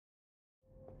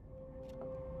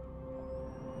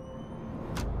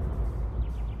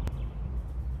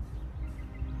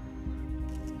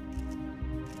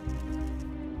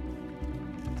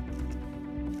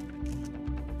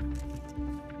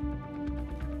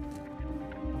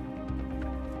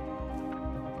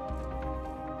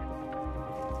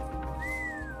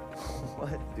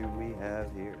do we have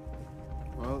here?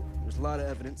 Well, there's a lot of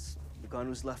evidence. The gun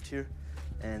was left here,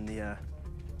 and the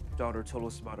daughter told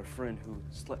us about a friend who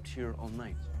slept here all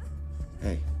night.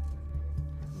 Hey,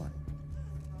 come on.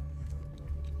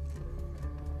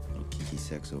 Little kinky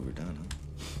sex overdone, huh?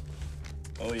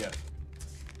 Oh, yeah. At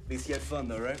least you had fun,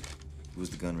 though, right? Who's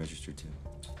the gun registered to?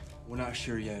 We're not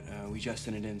sure yet. We just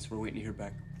sent it in, so we're waiting to hear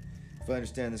back. If I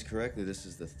understand this correctly, this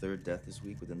is the third death this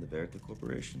week within the Verita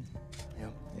Corporation.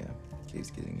 Yep. Yeah, case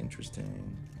getting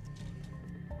interesting.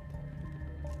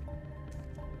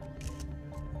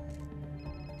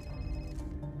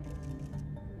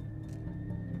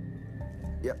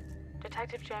 Yep.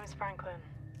 Detective James Franklin.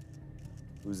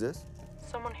 Who's this?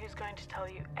 Someone who's going to tell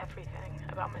you everything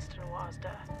about Mr. Noir's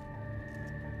death.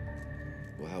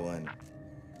 Well, how I know?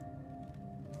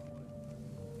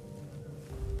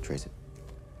 Trace it.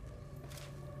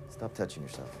 Stop touching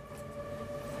yourself.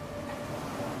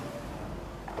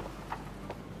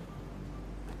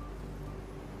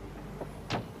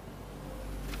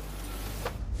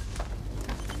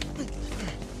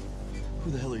 Who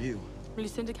the hell are you?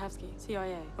 Lucinda Kavsky,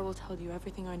 CIA. I will tell you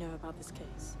everything I know about this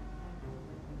case.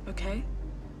 Okay?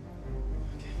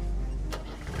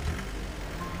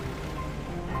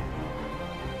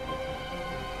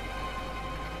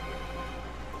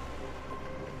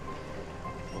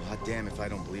 Well, hot damn if I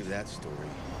don't believe that story.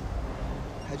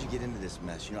 How'd you get into this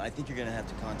mess? You know, I think you're gonna have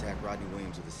to contact Rodney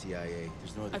Williams of the CIA.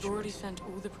 There's no other I've already choice. sent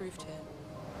all the proof to him.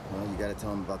 Well, you gotta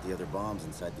tell him about the other bombs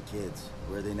inside the kids.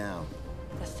 Where are they now?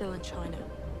 They're still in China.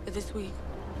 But this week,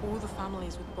 all the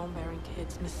families with bomb-bearing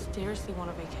kids mysteriously won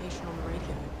a vacation on the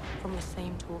radio from the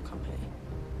same tour company.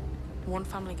 One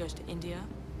family goes to India,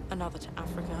 another to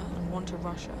Africa, and one to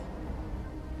Russia.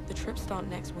 The trips start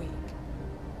next week,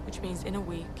 which means in a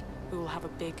week, we will have a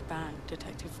big bang,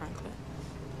 Detective Franklin.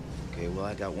 Okay, well,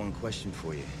 I got one question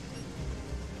for you.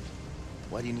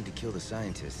 Why do you need to kill the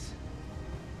scientists?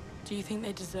 Do you think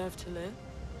they deserve to live?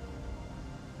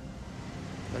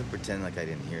 I'm gonna pretend like I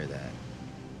didn't hear that.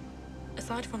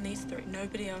 Aside from these three,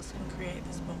 nobody else can create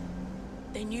this bomb.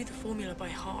 They knew the formula by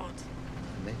heart.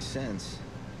 Makes sense.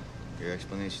 Your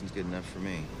explanation's good enough for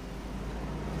me.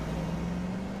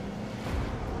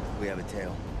 We have a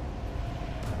tail.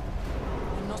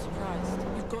 I'm not surprised.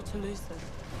 We've got to lose them.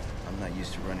 I'm not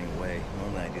used to running away.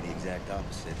 Normally I do the exact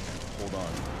opposite. Hold on.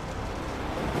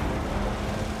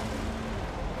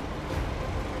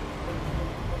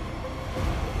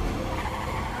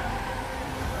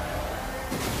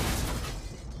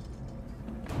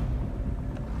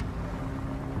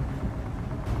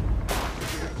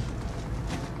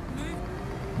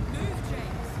 Move,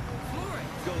 James. Floor it.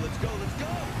 Go, let's go, let's go!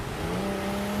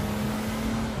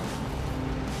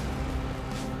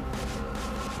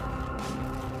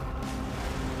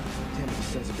 Damn it, these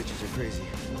sons of bitches are crazy.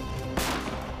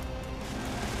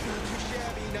 Not too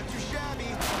shabby, not too shabby.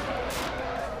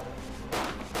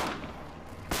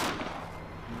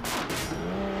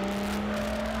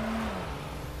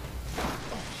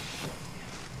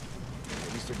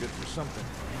 At least they're good for something.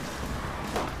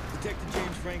 Detective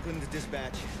James Franklin to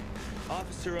dispatch.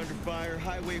 Officer under fire,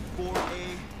 Highway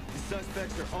 4A. The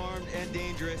suspects are armed and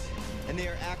dangerous, and they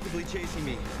are actively chasing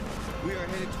me. We are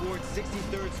headed towards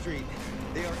 63rd Street.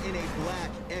 They are in a black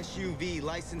SUV,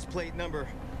 license plate number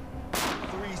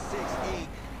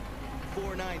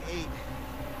 368498.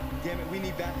 Damn it, we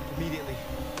need backup immediately.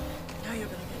 Now you're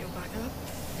gonna get your back up.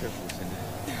 Careful, Lucinda.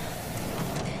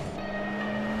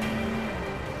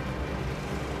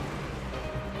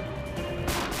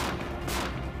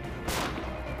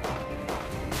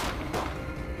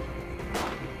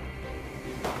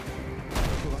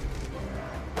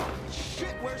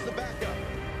 Shit, where's the backup?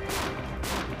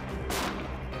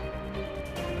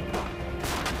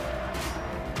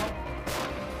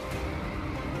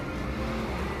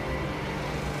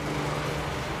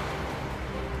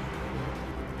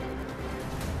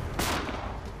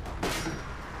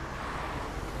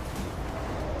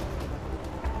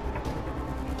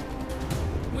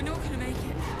 We're not gonna make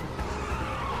it.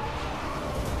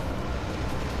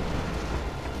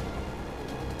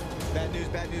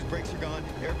 Bad news, brakes are gone.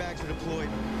 Airbags are deployed.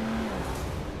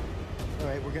 All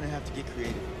right, we're gonna have to get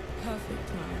creative.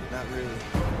 Perfect, man. Not really.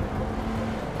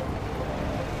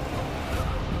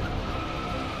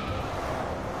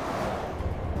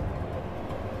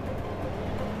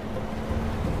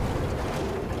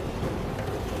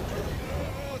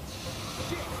 Oh,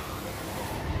 shit!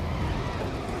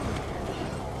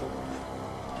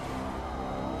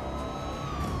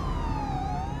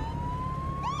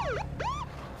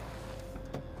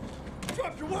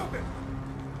 Drop your weapon!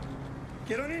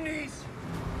 Get on your knees!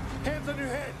 Hands on your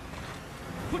head!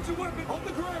 Put your weapon on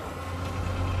the ground!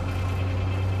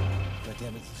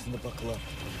 Damn it, listen to buckle up.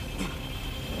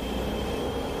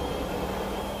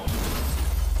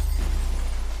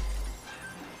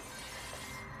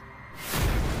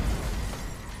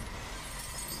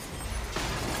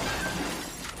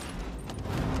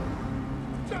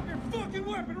 Drop your fucking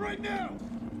weapon right now!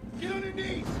 Get on your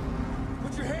knees!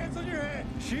 Put your hands on your head!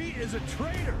 She is a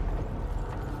traitor!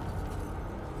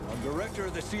 I'm director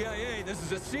of the CIA. This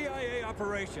is a CIA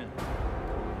operation.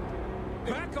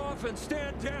 Back off and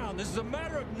stand down. This is a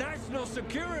matter of national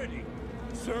security.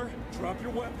 Sir, drop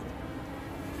your weapon.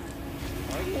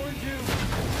 I warned you.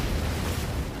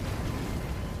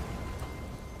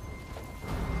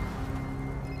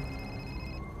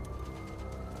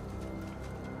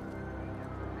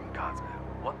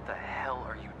 Godsman, what the hell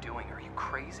are you doing? Are you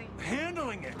crazy?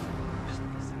 Handling it. Just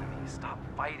listen to me. Stop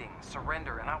fighting.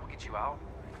 Surrender, and I will get you out.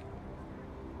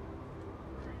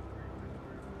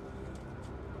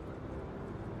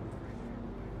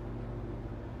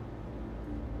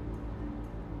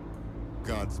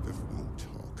 Godsbiff won't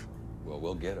talk. Well,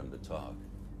 we'll get him to talk.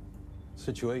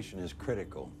 Situation is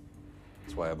critical.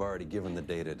 That's why I've already given the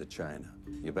data to China.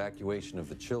 The evacuation of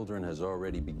the children has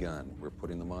already begun. We're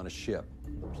putting them on a ship.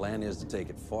 The plan is to take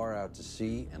it far out to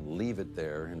sea and leave it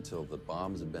there until the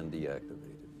bombs have been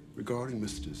deactivated. Regarding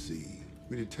Mr. Z,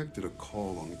 we detected a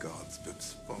call on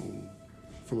Godsbiff's phone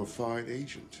from a fine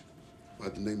agent by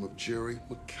the name of Jerry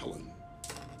McKellen.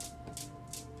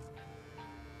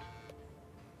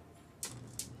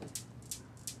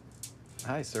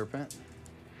 Hi, Serpent.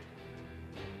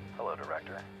 Hello,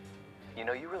 Director. You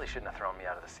know, you really shouldn't have thrown me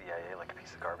out of the CIA like a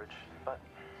piece of garbage, but...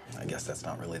 I guess that's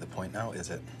not really the point now,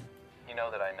 is it? You know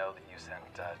that I know that you sent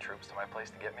troops to my place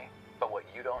to get me? But what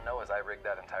you don't know is I rigged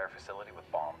that entire facility with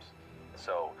bombs.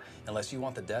 So... Unless you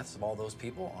want the deaths of all those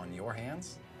people on your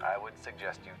hands? I would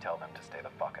suggest you tell them to stay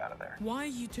the fuck out of there. Why are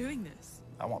you doing this?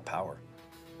 I want power.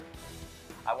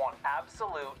 I want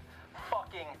absolute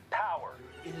fucking power.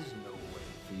 There is no way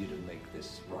for you to make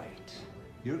this right.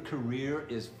 Your career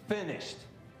is finished.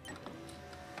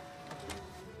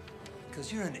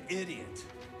 Because you're an idiot.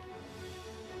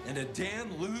 And a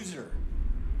damn loser.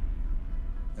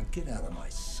 Now get out of my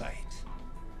sight.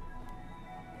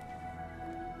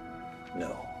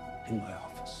 No, in my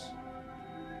office.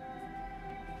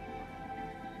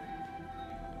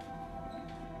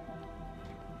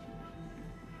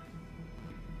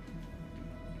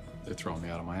 They're throwing me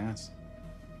out of my ass.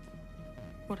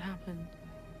 What happened?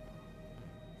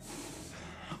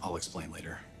 I'll explain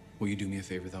later. Will you do me a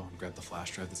favor, though, and grab the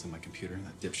flash drive that's in my computer?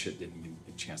 That dipshit didn't even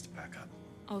get a chance to back up.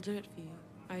 I'll do it for you.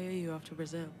 I owe you after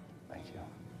Brazil. Thank you.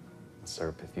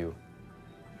 Serp, if you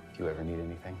ever need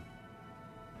anything,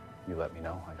 you let me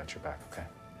know. I got your back, okay?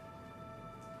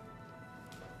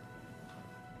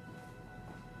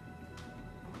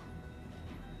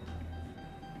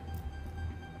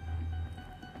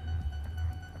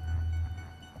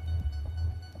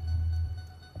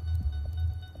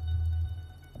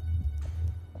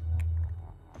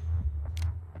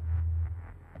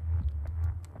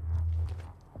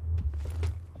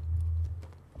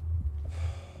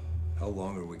 How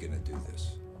long are we gonna do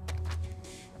this?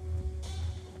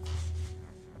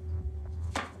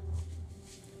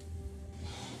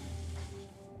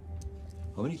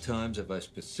 How many times have I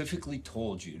specifically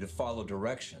told you to follow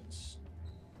directions?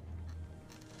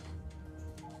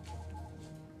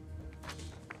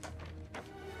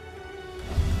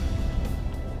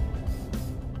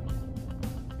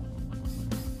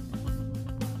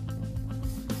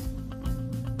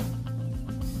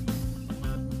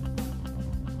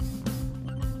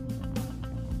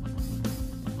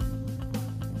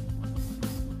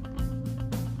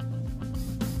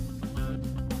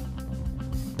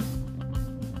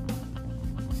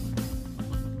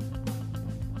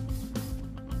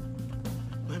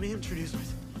 Let me introduce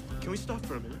myself. Can we stop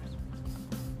for a minute?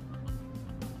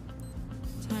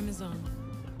 Time is on.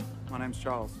 My name's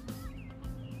Charles.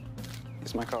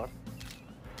 Here's my card.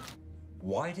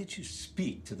 Why did you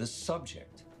speak to the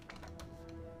subject?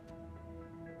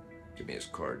 Give me his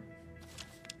card.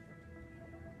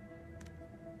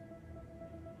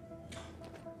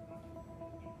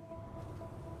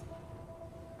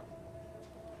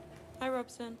 Hi,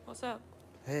 Robson. What's up?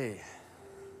 Hey.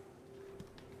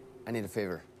 I need a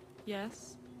favor.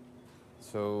 Yes?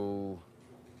 So,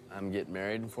 I'm getting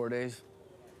married in 4 days.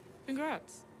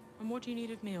 Congrats. And what do you need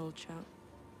of me, old chap?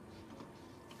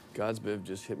 Godsbiv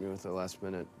just hit me with a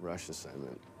last-minute rush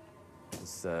assignment.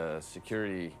 It's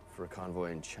security for a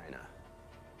convoy in China.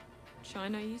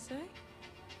 China, you say?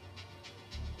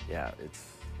 Yeah,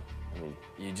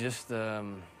 you just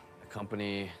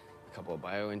accompany a couple of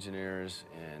bioengineers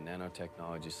and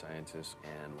nanotechnology scientists,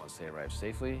 and once they arrive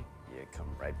safely, you come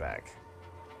right back.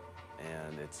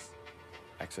 And it's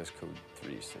access code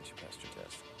 3 since you passed your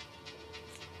test.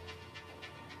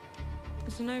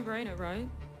 It's a no-brainer, right?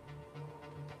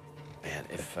 Man,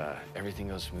 if everything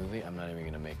goes smoothly, I'm not even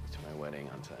gonna make it to my wedding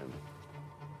on time.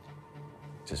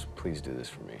 Just please do this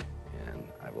for me, and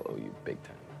I will owe you big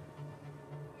time.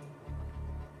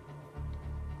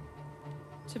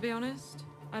 To be honest,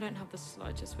 I don't have the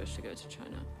slightest wish to go to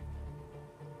China.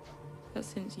 But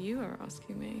since you are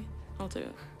asking me, I'll do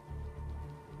it.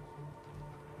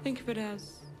 Think of it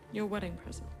as your wedding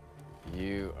present.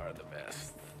 You are the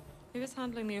best. Who is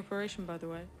handling the operation, by the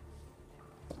way?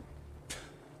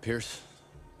 Pierce?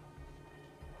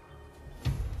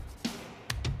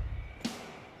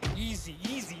 Easy,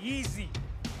 easy, easy.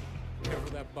 Careful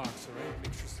with that box, all right?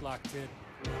 Make sure it's locked in.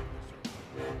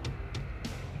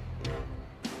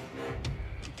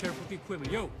 Be careful with the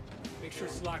equipment. Yo, make sure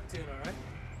it's locked in, all right?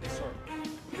 Yes, sir.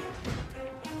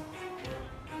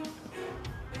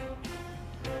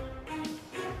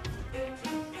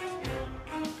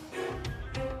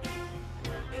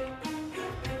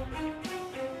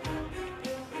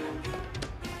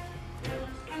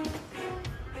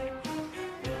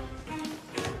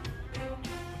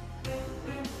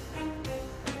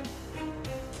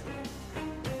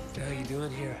 How you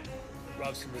doing here?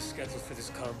 Robson was scheduled for this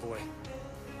convoy.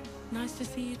 Nice to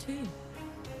see you too.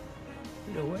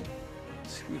 You know what?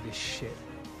 Screw this shit.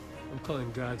 I'm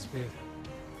calling Godspeed.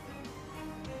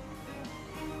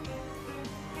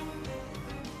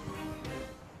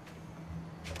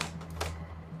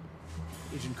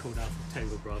 Agent Code Alpha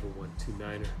Tango Bravo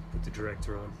 129er. Put the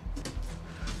director on.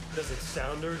 Does it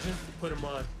sound urgent? Put him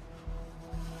on.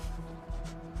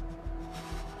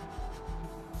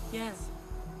 Yes.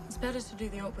 It's better to do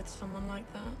the op with someone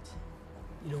like that.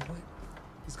 You know what?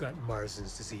 He's got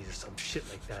Marsden's disease or some shit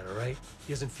like that, all right?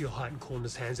 He doesn't feel hot and cold in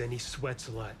his hands, and he sweats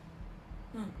a lot.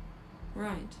 Oh,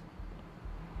 right.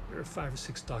 There are 5 or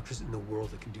 6 doctors in the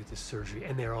world that can do this surgery,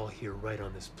 and they're all here right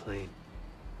on this plane.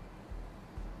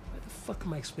 Why the fuck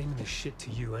am I explaining this shit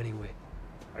to you anyway?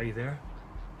 Are you there?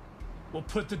 Well,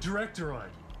 put the director on.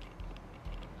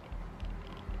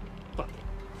 Fuck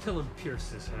it. Tell him Pierce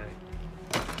says hi.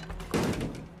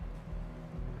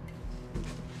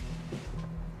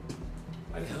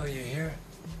 Why the hell are you here?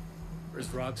 Where's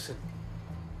Robson?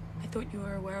 I thought you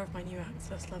were aware of my new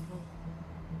access level.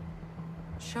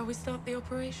 Shall we start the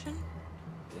operation?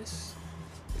 This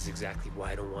is exactly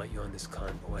why I don't want you on this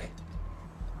convoy.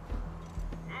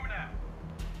 Moving out.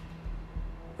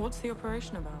 What's the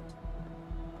operation about?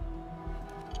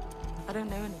 I don't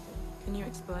know anything. Can you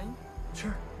explain?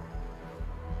 Sure.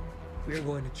 We are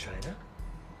going to China.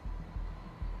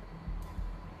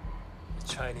 With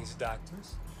Chinese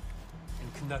doctors.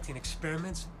 And conducting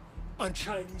experiments on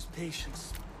Chinese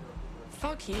patients.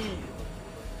 Fuck you.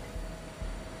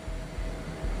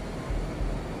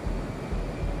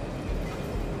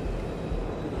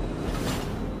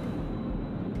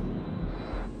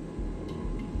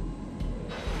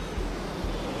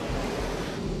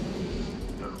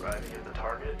 Arriving at the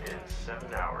target in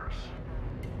 7 hours.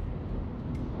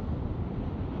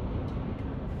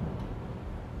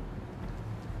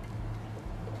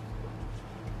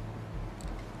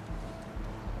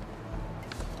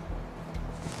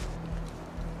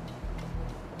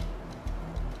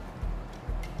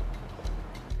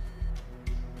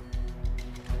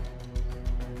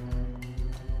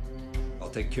 I'll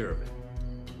take care of it.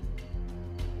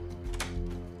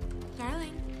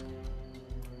 Darling.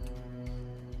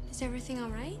 Is everything all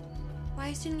right? Why are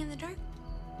you sitting in the dark?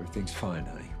 Everything's fine,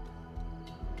 honey.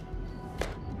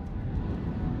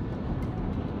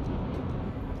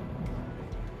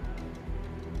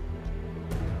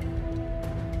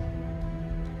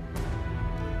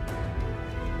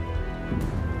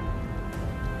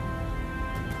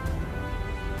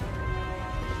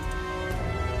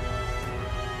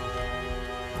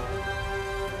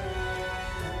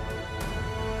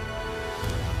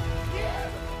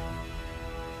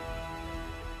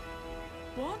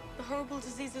 What? The horrible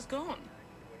disease is gone.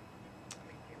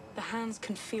 The hands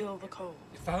can feel the cold.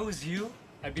 If I was you,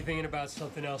 I'd be thinking about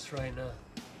something else right now.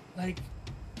 Like,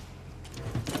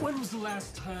 when was the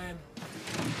last time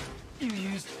you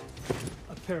used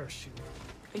a parachute?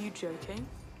 Are you joking?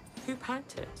 Who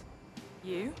packed it?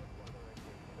 You?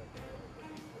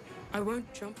 I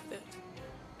won't jump with it.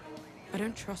 I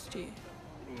don't trust you.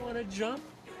 You wanna jump?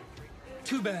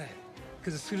 Too bad.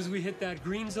 Because as soon as we hit that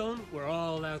green zone, we're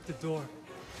all out the door.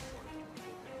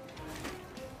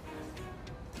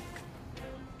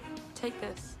 Take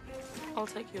this. I'll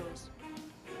take yours.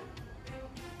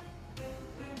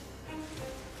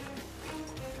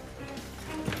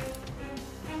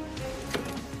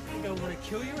 I think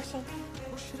kill you or something?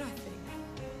 What should I think?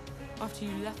 After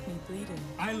you left me bleeding.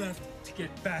 I left to get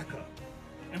backup.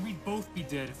 And we'd both be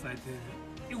dead if I didn't.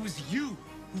 It was you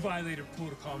who violated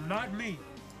protocol, not me.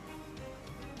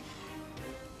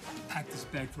 I packed this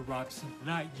bag for Robson,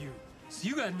 not you. So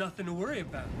you got nothing to worry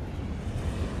about.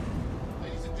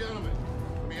 Ladies and gentlemen,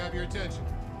 let me have your attention.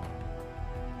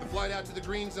 The flight out to the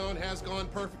green zone has gone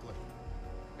perfectly.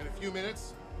 In a few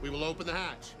minutes, we will open the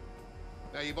hatch.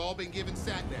 Now, you've all been given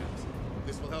sat-navs.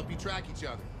 This will help you track each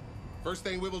other. First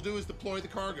thing we will do is deploy the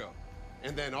cargo,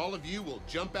 and then all of you will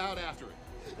jump out after it.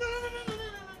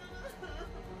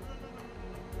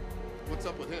 What's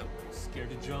up with him?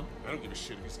 Scared to jump? I don't give a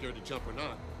shit if he's scared to jump or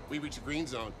not. We reach a green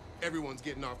zone, everyone's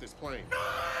getting off this plane.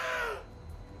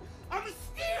 I'm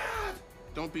scared!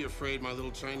 Don't be afraid, my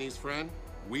little Chinese friend.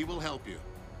 We will help you.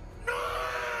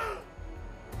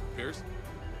 Pierce?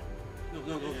 No,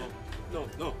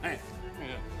 hey.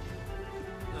 Yeah.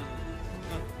 No!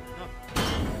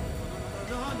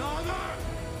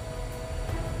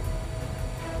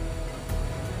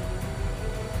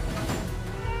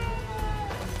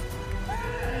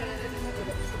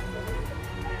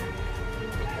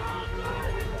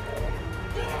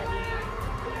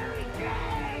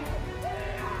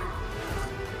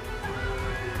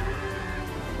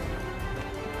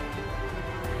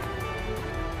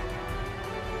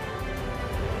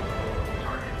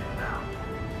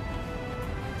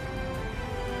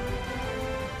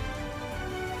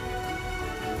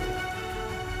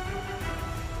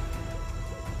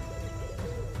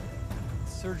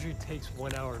 Surgery takes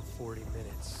 1 hour and 40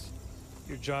 minutes.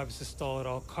 Your job is to stall at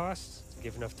all costs to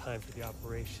give enough time for the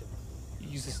operation. You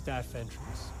use the staff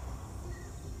entrance.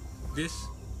 This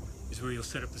is where you'll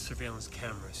set up the surveillance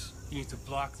cameras. You need to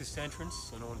block this entrance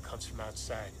so no one comes from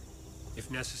outside.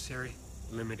 If necessary,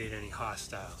 eliminate any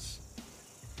hostiles.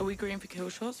 Are we green for kill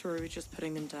shots, or are we just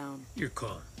putting them down? Your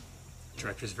call. The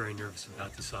director's very nervous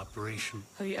about this operation.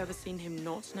 Have you ever seen him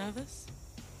not nervous?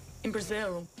 In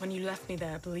Brazil, when you left me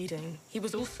there bleeding, he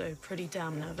was also pretty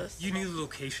damn nervous. You knew the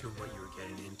location of what you were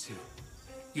getting into.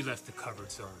 You left the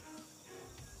covered zone.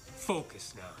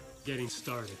 Focus now. Getting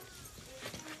started.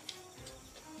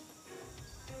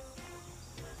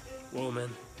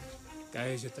 Woman,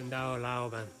 guys, you tandao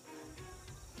lauban.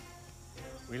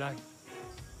 We like.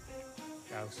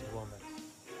 Gauss woman.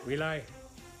 We like.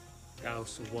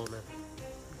 Gauss woman.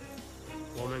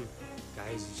 Woman,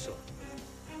 guys, so.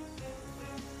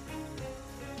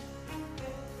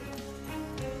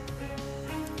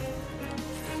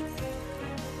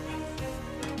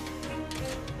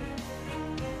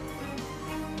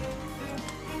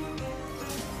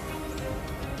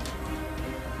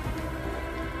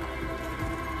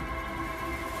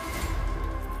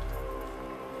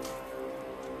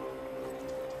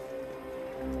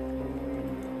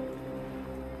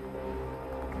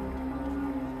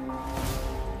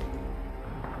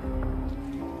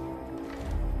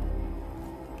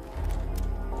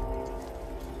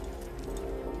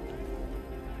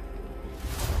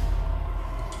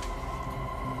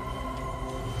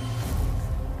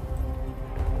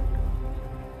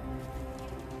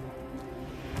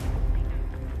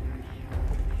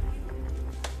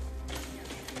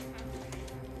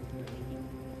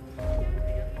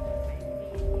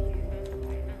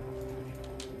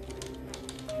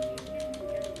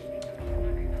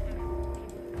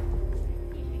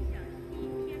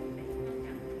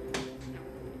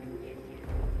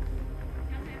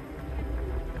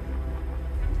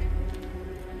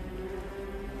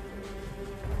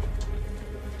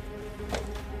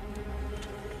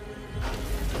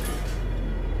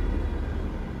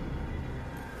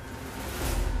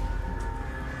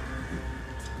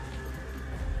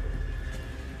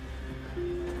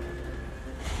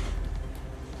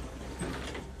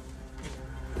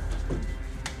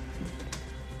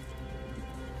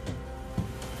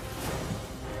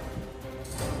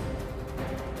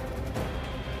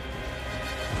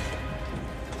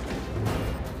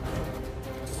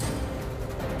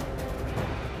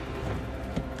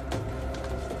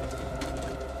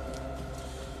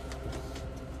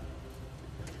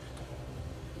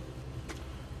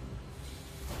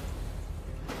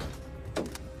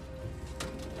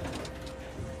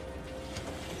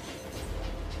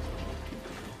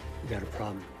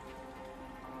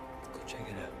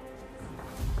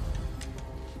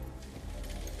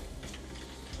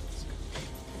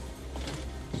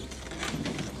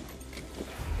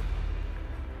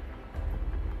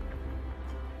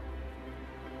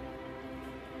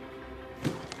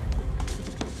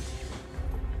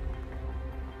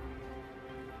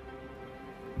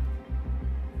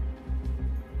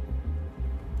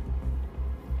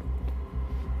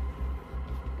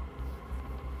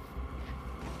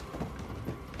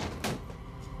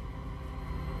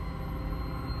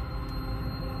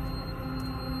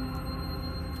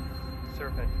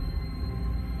 Serpent.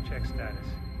 Check status.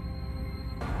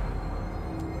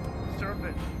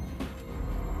 Serpent.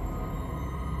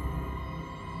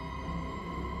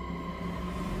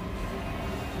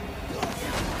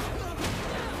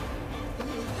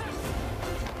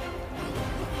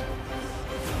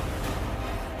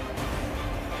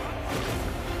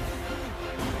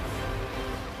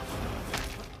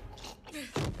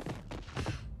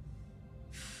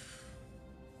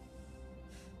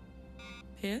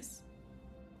 Pierce?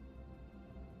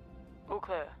 All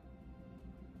clear.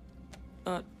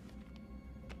 But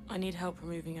I need help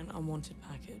removing an unwanted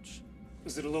package.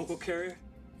 Was it a local carrier?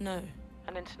 No,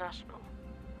 an international.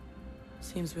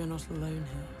 Seems we're not alone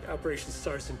here. The operation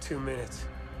starts in 2 minutes.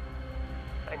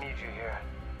 I need you here.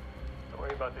 Don't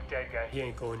worry about the dead guy. He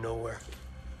ain't going nowhere.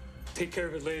 Take care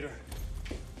of it later.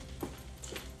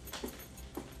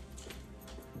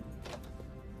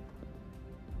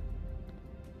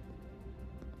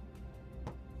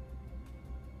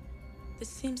 This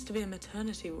seems to be a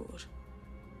maternity ward.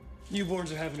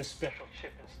 Newborns are having a special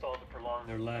chip installed to prolong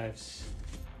their lives.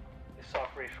 This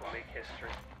operation will make history.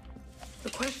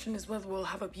 The question is whether we'll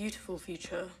have a beautiful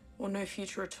future or no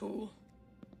future at all.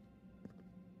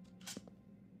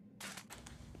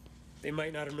 They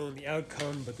might not have known the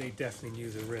outcome, but they definitely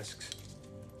knew the risks.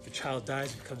 If a child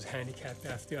dies, becomes handicapped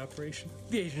after the operation,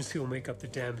 the agency will make up the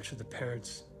damage to the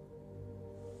parents.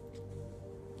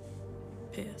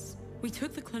 Pierce, we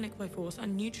took the clinic by force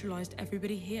and neutralized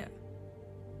everybody here.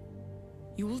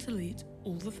 You will delete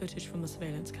all the footage from the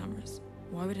surveillance cameras.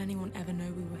 Why would anyone ever know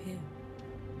we were here?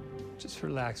 Just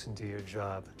relax and do your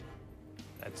job.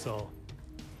 That's all.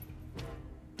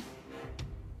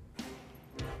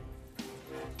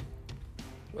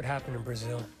 What happened in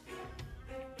Brazil?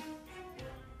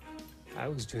 I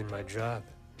was doing my job.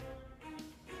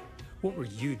 What were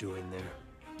you doing there?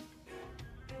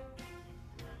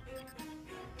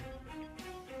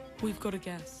 We've got a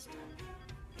guest.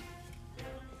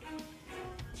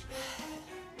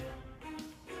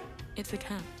 It's a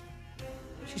cat.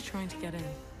 She's trying to get in.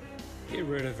 Get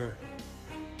rid of her.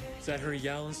 Is that her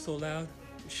yowling so loud?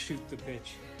 Shoot the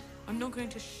bitch. I'm not going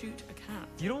to shoot a cat.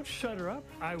 You don't shut her up,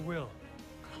 I will.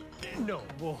 No,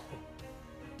 whoa.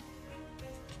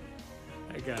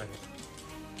 I got it.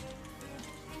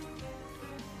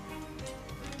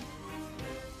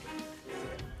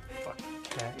 Fucking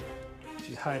cat.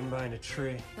 She's hiding behind a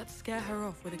tree. Let's scare her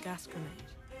off with a gas grenade.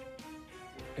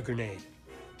 A grenade.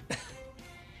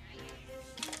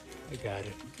 I got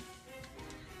it.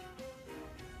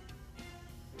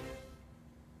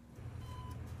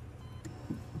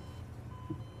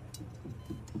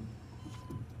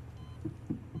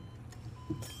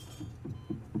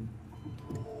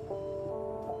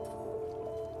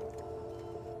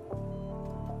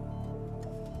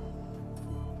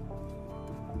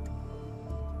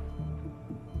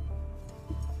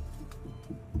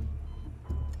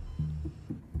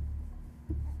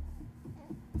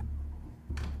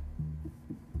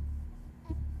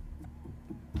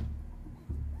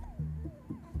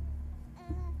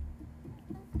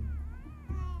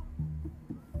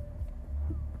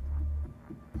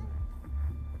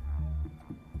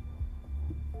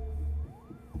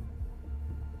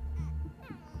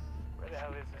 Where the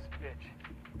hell is this bitch?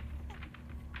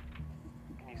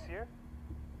 Can you see her?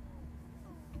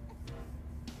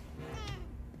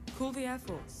 Call the Air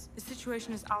Force. The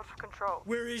situation is out of control.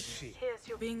 Where is she? Pierce,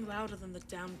 you're being louder than the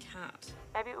damn cat.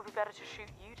 Maybe it would be better to shoot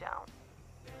you down.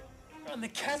 On the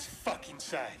cat's fucking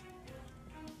side.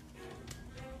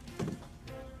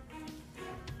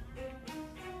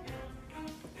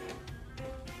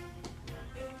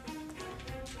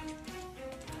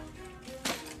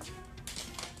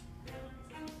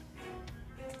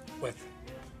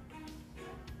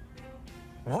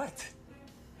 What?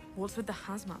 What's with the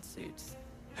hazmat suits?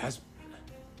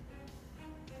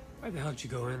 Why the hell did you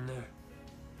go in there?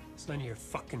 It's none of your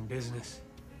fucking business.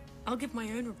 I'll give my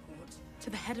own report to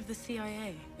the head of the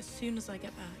CIA as soon as I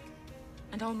get back.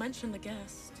 And I'll mention the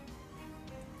guest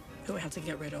who I had to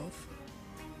get rid of.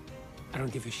 I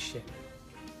don't give a shit.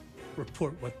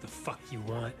 Report what the fuck you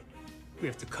want. We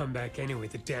have to come back anyway.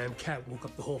 The damn cat woke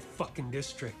up the whole fucking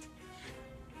district.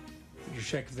 Did you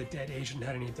check if the dead agent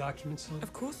had any documents on?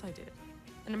 Of course I did.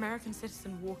 An American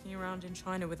citizen walking around in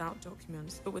China without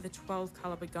documents, but with a 12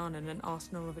 caliber gun and an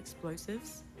arsenal of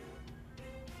explosives.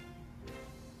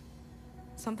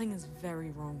 Something is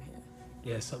very wrong here.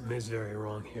 Yeah, something is very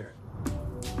wrong here.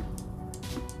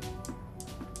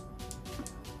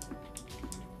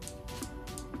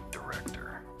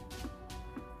 Director,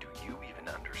 do you even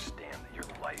understand that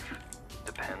your life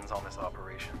depends on this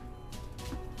operation?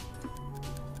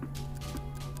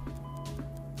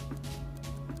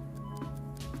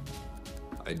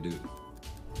 I do.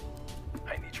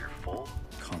 I need your full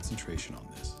concentration on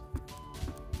this.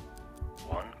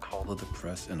 one call Call the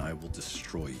press and I will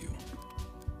destroy you.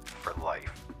 for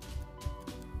life.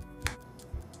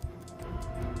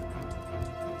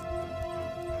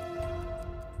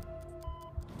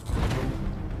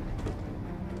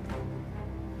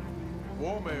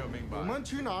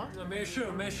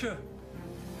 Meisha.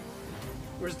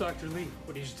 Where's Dr. Lee?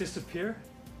 What, did he just disappear?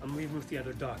 I'm leaving with the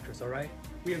other doctors, all right?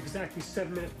 We have exactly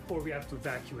 7 minutes before we have to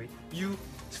evacuate. You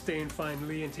stay and find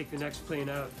Lee and take the next plane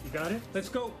out. You got it? Let's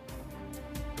go.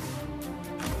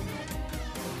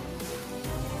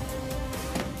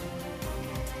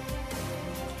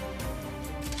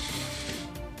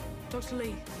 Dr.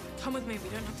 Lee, come with me. We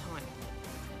don't have time.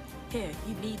 Here,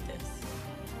 you need this.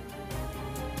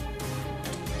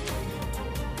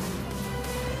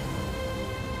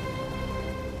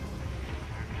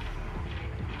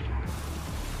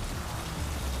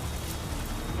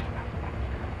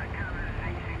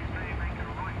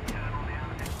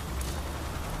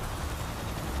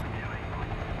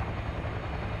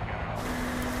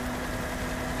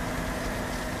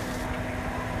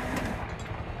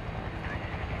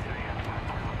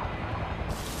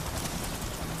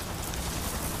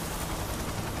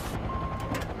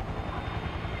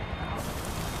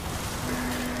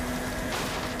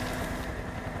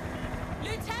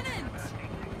 Lieutenant!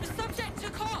 The subject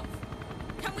took off.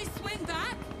 Can we swing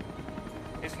back?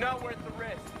 It's not worth the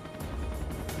risk.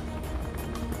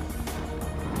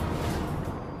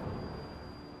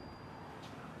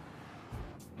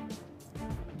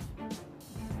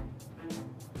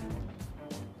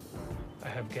 I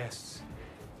have guests.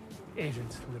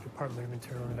 Agents from the Department of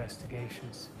Internal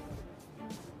Investigations.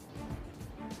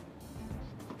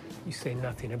 You say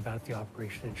nothing about the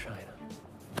operation in China.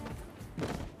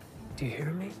 Do you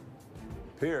hear me?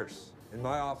 Pierce, in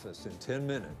my office in 10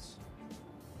 minutes.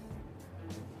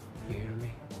 You hear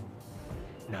me?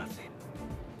 Nothing.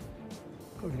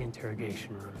 Go to the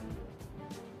interrogation room.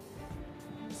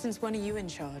 Since when are you in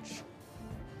charge?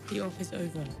 The off is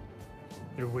over.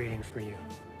 They're waiting for you.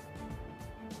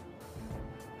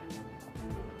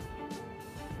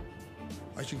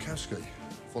 Agent Kavsky,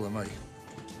 follow me.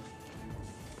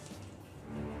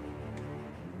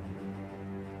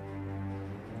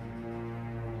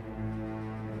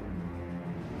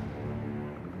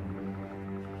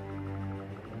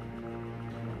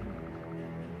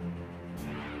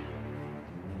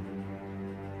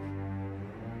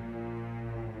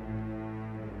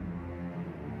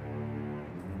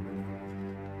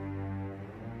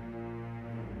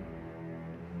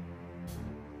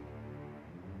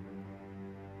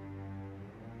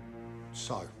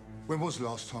 So, when was the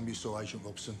last time you saw Agent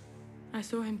Robson? I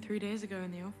saw him 3 days ago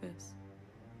in the office.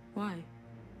 Why?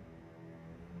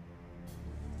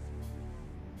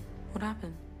 What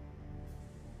happened?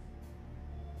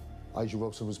 Agent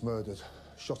Robson was murdered,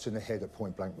 shot in the head at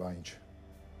point-blank range.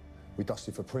 We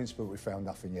dusted for prints, but we found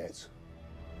nothing yet.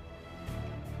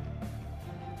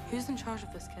 Who's in charge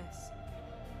of this case?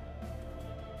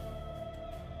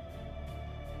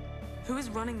 Who is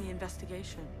running the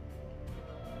investigation?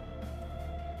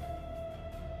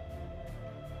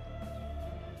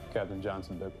 Captain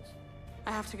Johnson Biggles.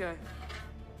 I have to go.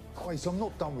 Guys, I'm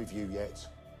not done with you yet.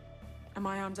 Am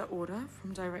I under order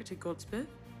from Director Godsbit?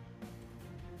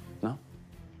 No.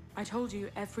 I told you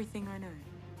everything I know.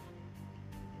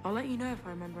 I'll let you know if I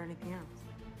remember anything else.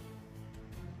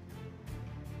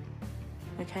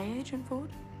 Okay, Agent Ford?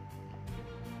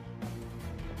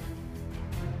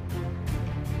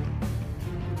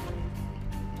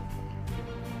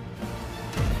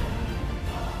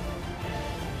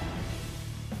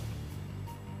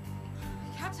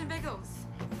 Captain Biggles!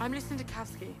 I'm Lucinda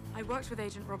Kavsky. I worked with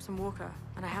Agent Robson Walker,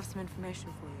 and I have some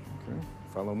information for you. Okay,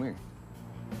 follow me.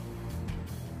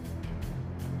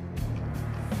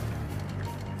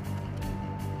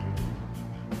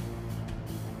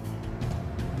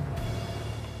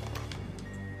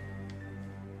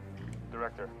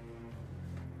 Director,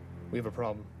 we have a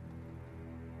problem.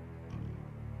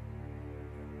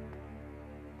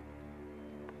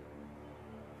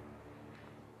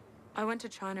 I went to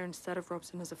China instead of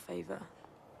Robson as a favor.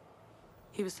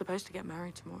 He was supposed to get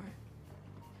married tomorrow.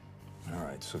 All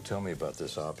right, so tell me about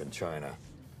this op in China.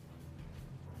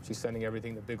 She's sending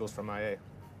everything to Biggles from IA.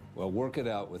 Well, work it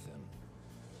out with him.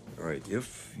 All right,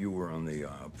 if you were on the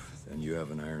op, then you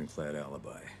have an ironclad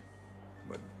alibi.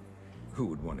 But who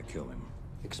would want to kill him?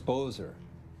 Expose her.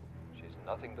 She's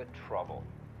nothing but trouble.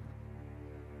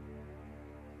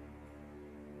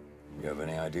 You have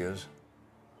any ideas?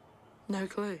 No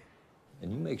clue.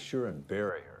 And you make sure and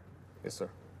bury her. Yes, sir.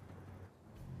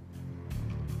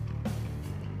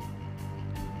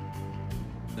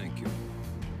 Thank you.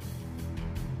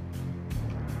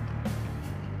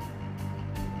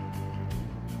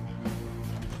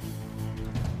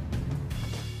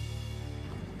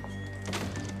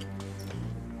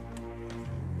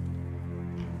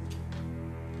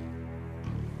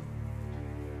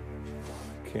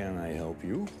 Can I help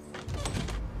you?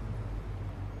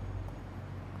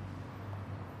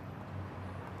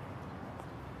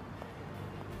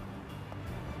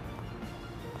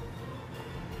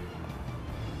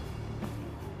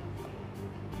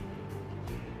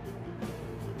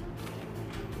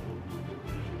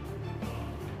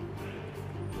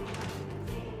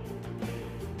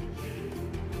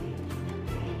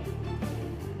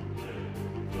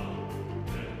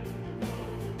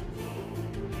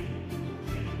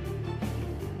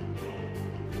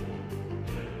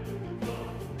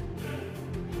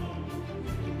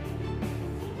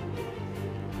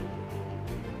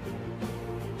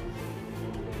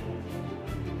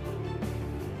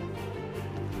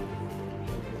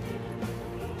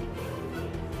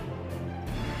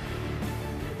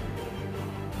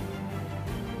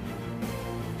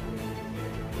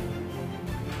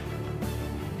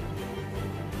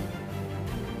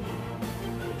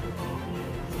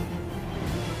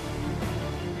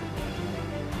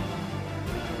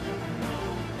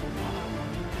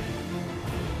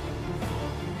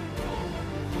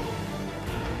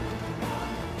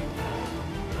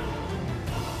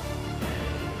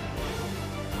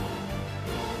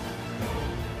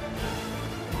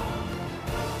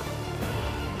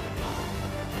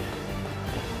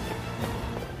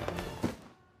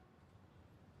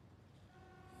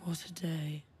 What a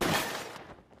day.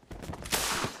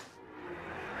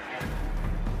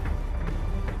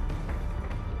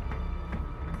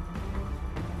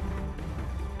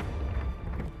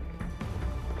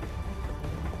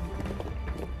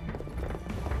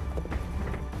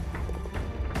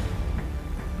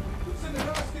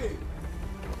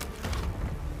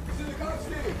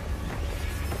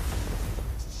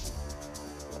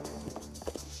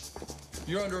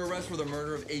 You're under arrest for the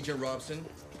murder of Agent Robson.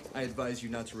 I advise you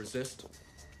not to resist.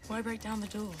 Why break down the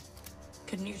door?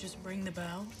 Couldn't you just ring the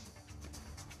bell?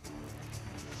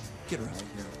 Get her out of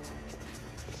here.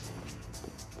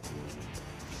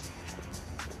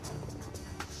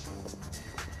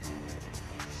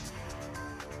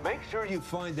 Make sure you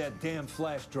find that damn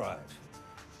flash drive.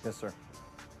 Yes, sir.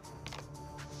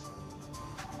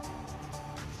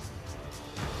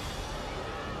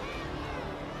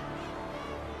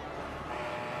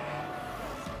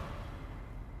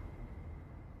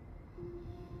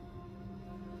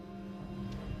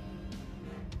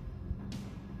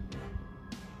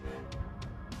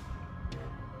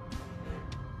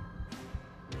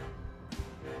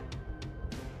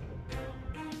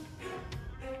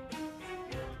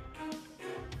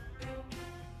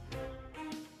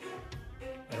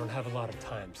 I don't have a lot of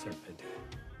time, Serpent.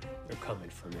 They're coming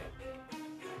for me.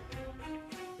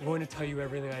 I'm going to tell you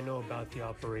everything I know about the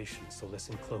operation, so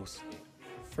listen closely.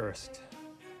 First,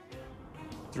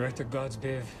 Director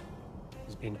Godsbiv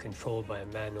is being controlled by a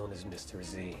man known as Mr.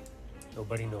 Z.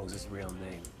 Nobody knows his real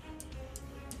name.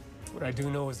 What I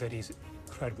do know is that he's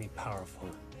incredibly powerful,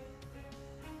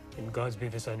 and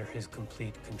Godsbiv is under his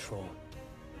complete control.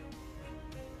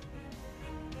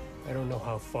 I don't know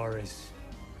how far his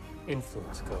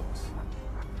influence goes,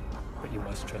 but you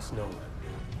must trust no one.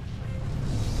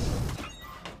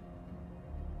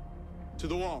 To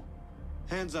the wall.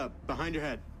 Hands up, behind your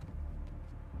head.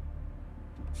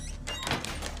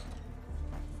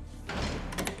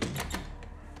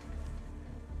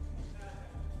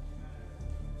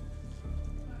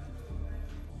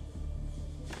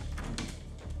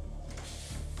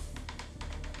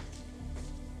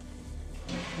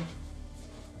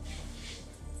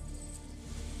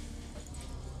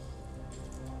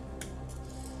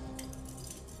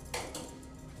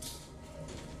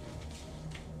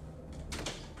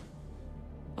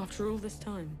 After all this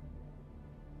time,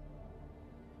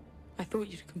 I thought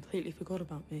you'd completely forgot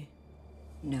about me.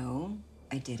 No,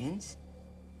 I didn't.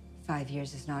 5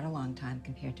 years is not a long time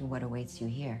compared to what awaits you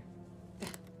here.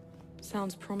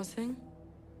 Sounds promising.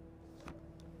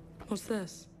 What's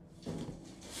this?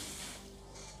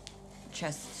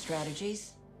 Chess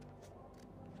strategies?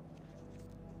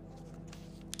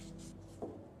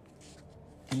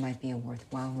 It might be a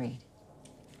worthwhile read.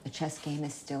 The chess game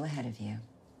is still ahead of you.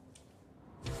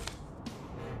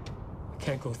 I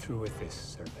can't go through with this,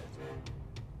 Serpent.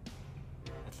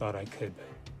 I thought I could,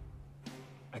 but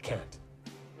I can't.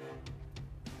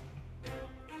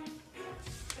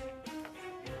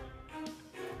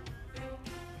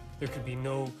 There could be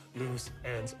no loose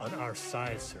ends on our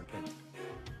side, Serpent.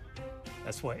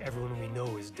 That's why everyone we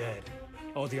know is dead.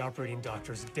 All the operating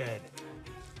doctors dead.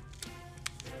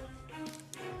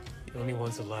 The only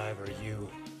ones alive are you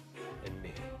and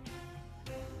me.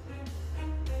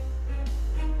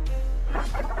 I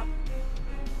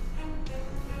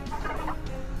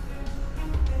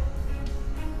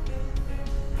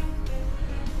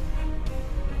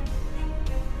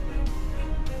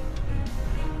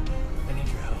need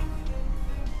your help.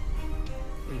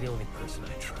 You're the only person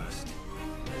I trust.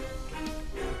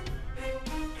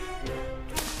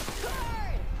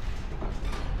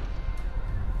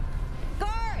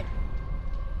 Guard!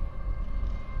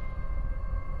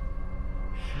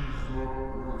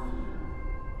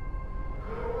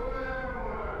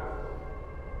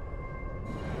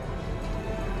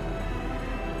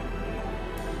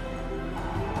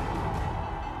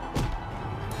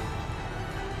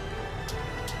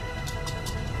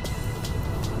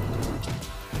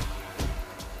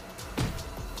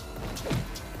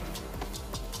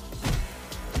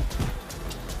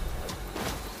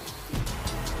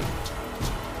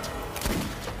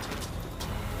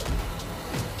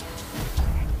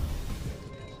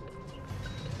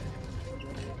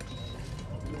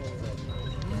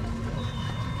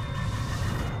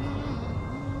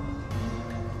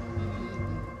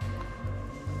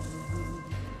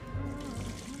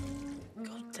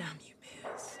 God damn you,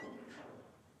 Pierce.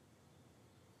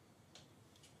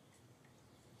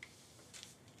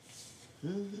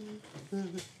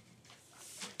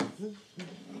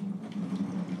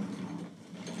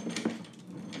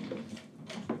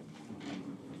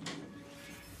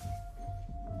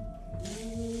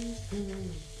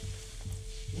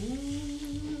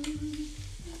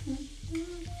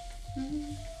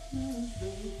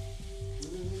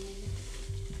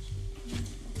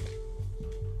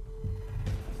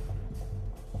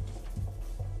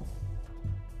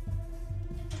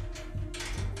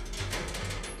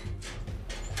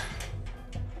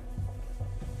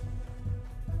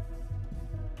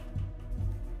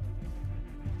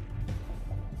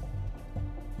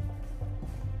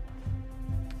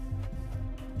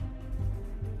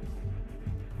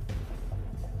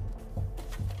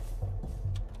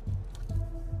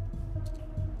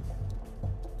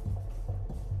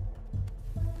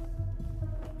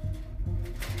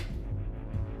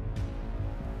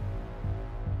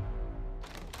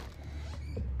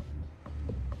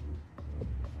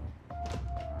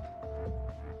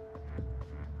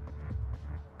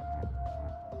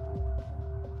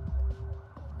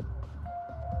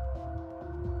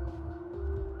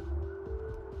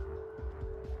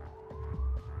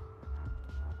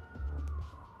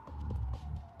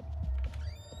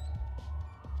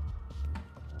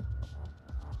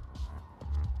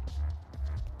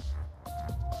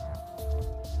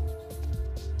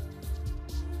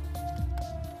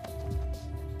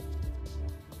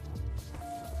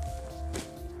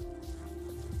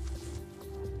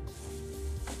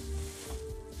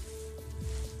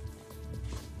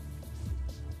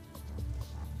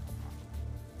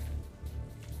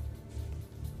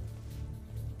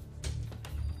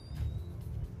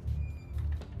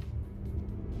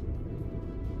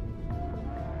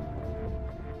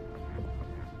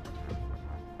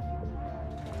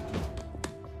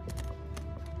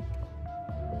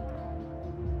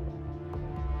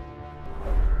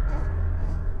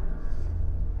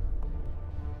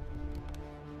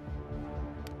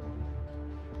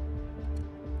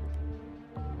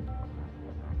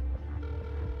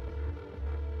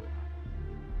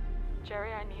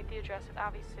 Jerry, I need the address of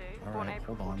Abby Sue. All born right,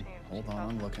 April hold on. 14th, Hold on,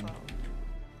 I'm looking. 2012.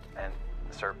 And,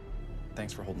 sir,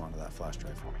 thanks for holding on to that flash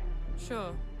drive for me.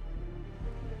 Sure.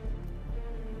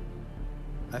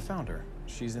 I found her.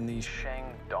 She's in the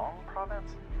Shandong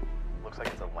province. Looks like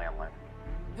it's a landline.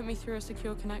 Put me through a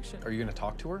secure connection. Are you gonna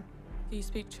talk to her? Do you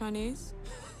speak Chinese?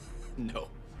 No.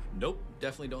 Nope.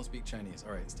 Definitely don't speak Chinese.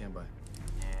 All right, stand by.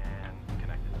 And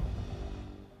connected.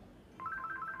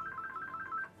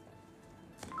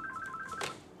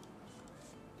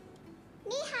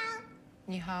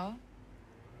 你好，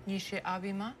你是阿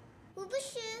比吗？我不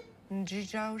是，你知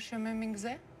道什么名字？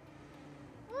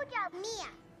我叫米娅。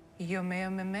有没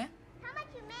有妹妹？他们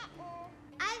去买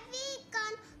，Ivy 跟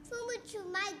父母去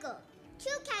买个，去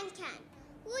看看。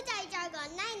我在这儿跟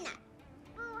奶奶。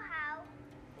不好，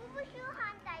我不喜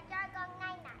欢在这儿跟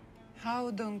奶奶。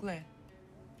好，懂了。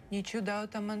你知道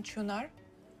他们去哪儿？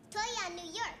对呀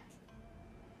，New York。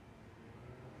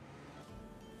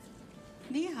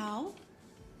你好。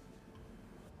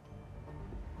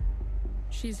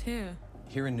 She's here.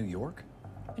 Here in New York?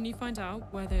 Can you find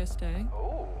out where they are staying?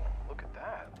 Oh, look at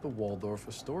that. The Waldorf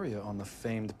Astoria on the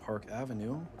famed Park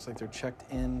Avenue. Looks like they're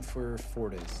checked in for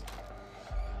 4 days.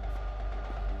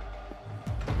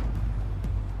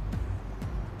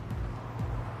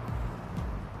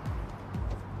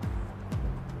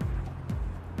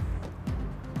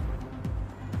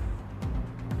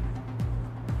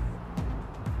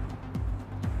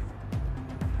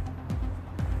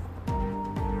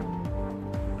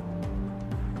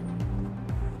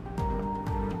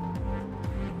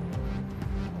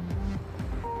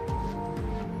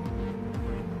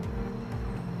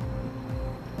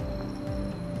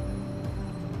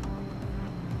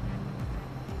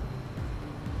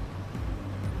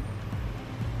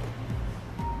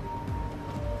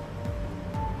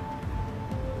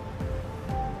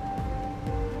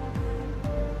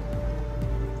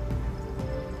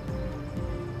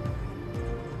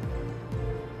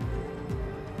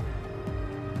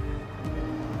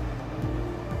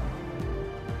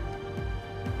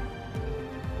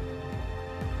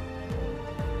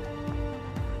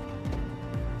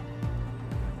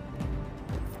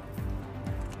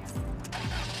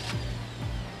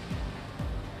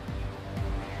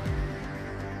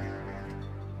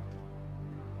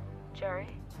 Jerry?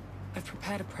 I've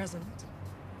prepared a present.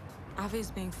 Avi is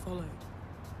being followed.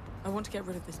 I want to get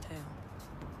rid of this tail.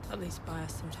 At least buy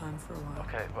us some time for a while.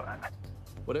 Okay, but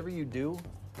whatever you do,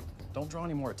 don't draw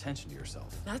any more attention to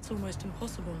yourself. That's almost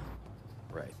impossible.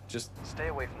 Right. Just stay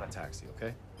away from that taxi,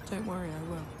 okay? Don't worry, I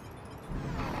will.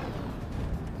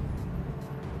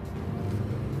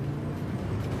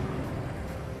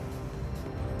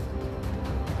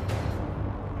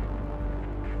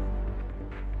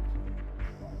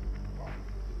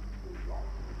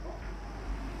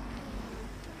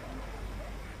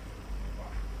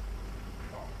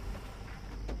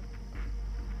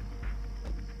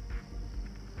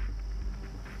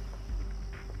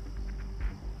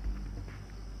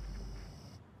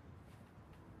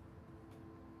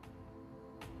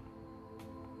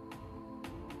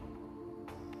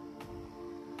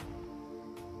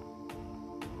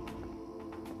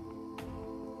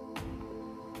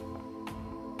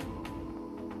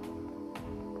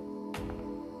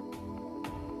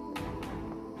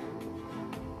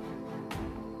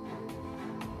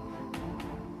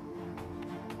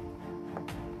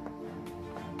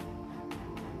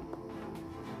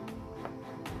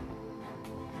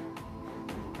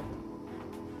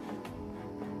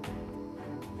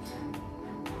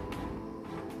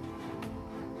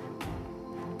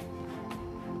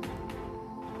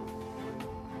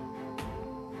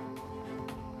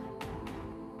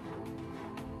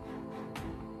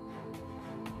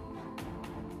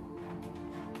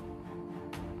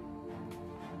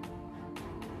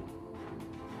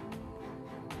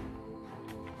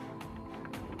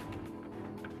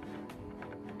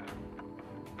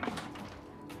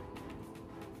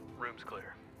 Room's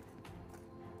clear.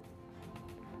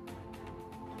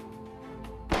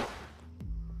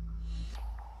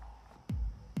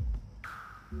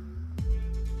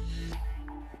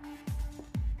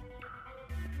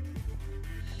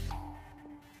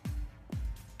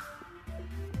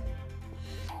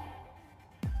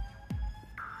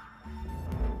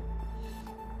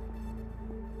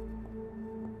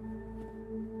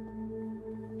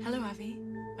 Hello, Avi.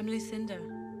 I'm Lucinda.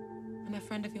 I'm a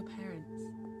friend of your parents.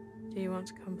 Do you want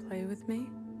to come play with me?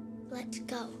 Let's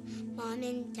go. Mom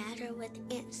and Dad are with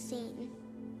Aunt Scene.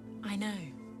 I know.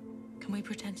 Can we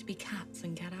pretend to be cats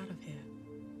and get out of here?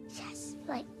 Yes,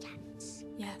 like cats.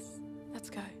 Yes. Let's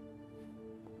go.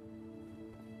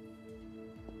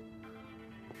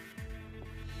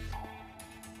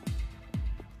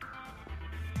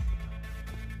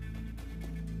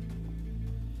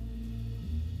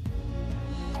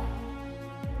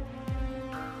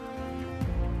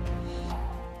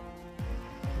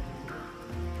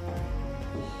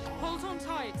 Hold on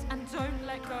tight and don't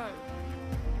let go.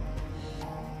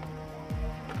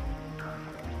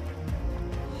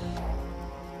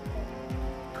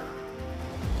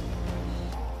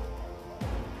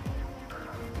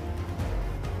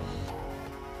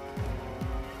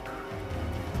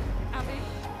 Abby?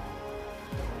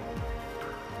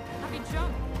 Abby,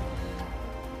 jump!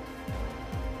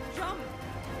 Jump!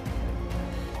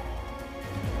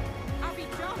 Abby,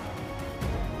 jump!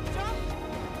 Jump!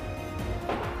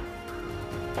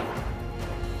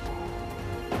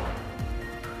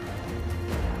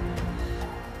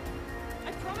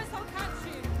 I promise I'll catch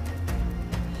you.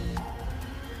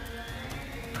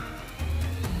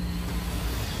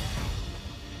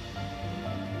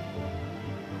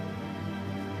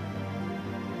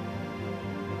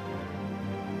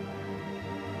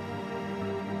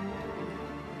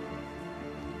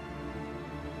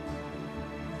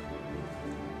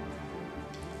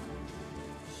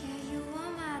 Here you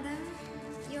are, madam.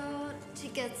 Your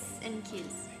tickets and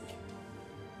keys.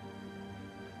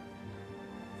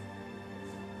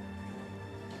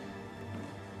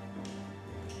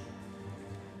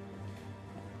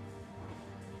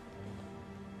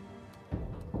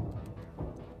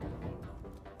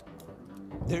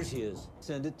 There she is.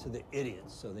 Send it to the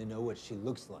idiots so they know what she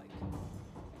looks like.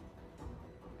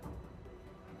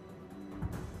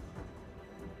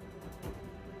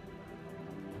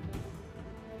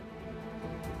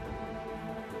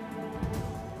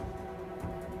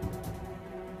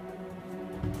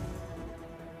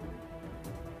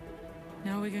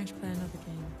 Now we're going to play another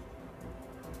game.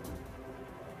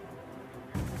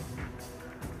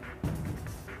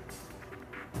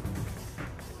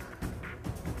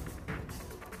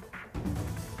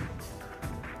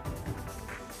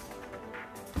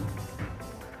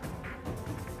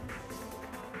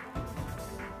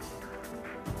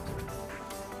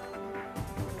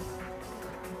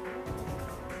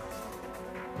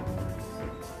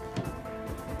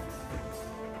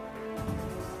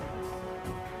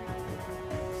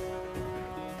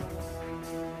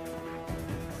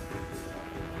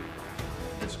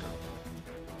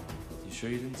 sure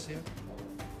you didn't see her?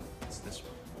 It's this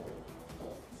one.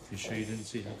 You sure you didn't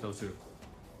see her go through?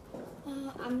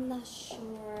 I'm not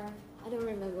sure. I don't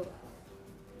remember.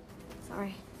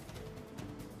 Sorry.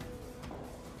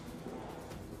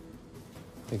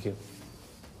 Thank you.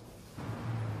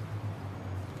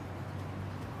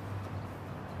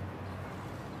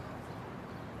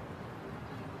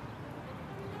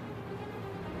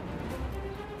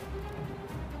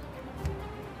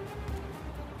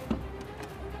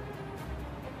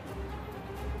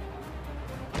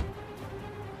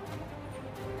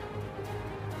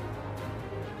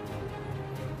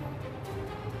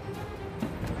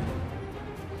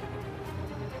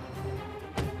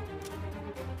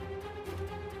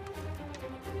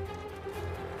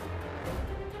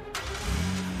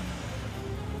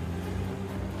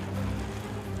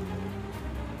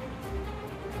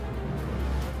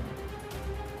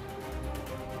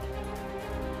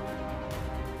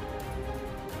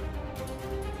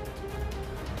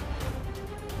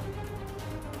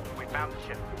 Found the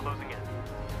ship. Closing in.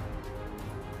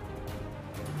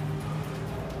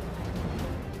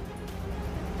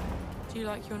 Do you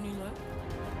like your new look?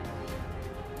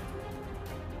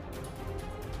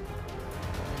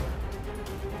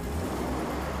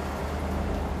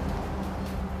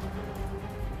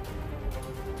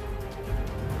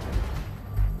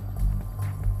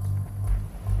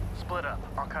 Split up.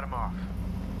 I'll cut him off.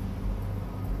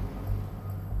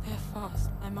 They're fast,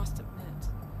 I must admit.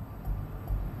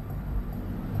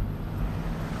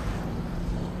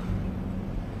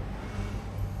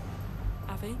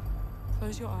 Abby,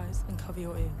 close your eyes and cover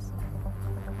your ears.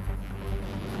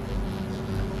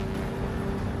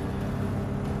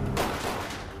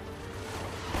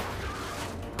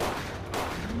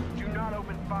 Do not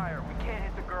open fire. We can't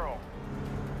hit the girl.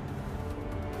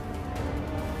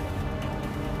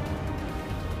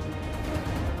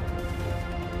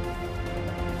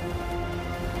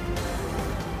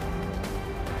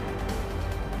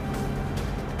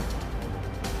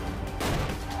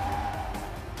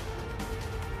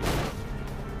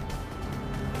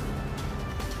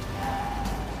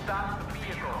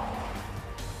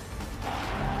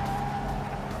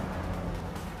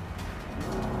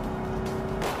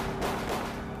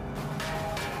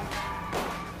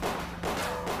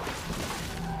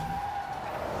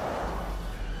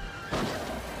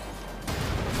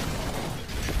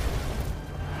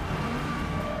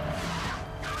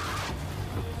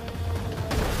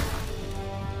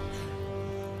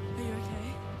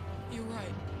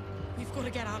 We've got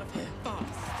to get out of here,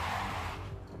 fast.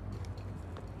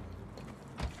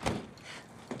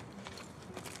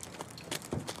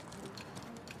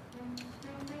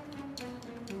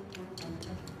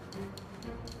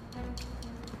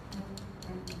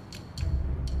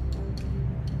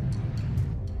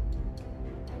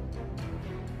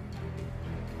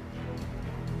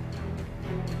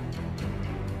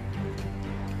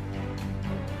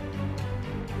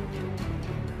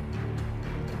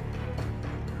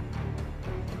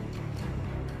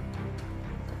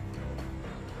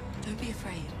 Don't be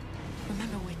afraid.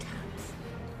 Remember, we're cats.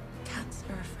 Cats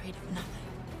are afraid of nothing.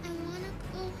 I wanna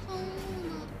go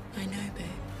home. I know, babe.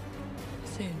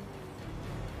 Soon.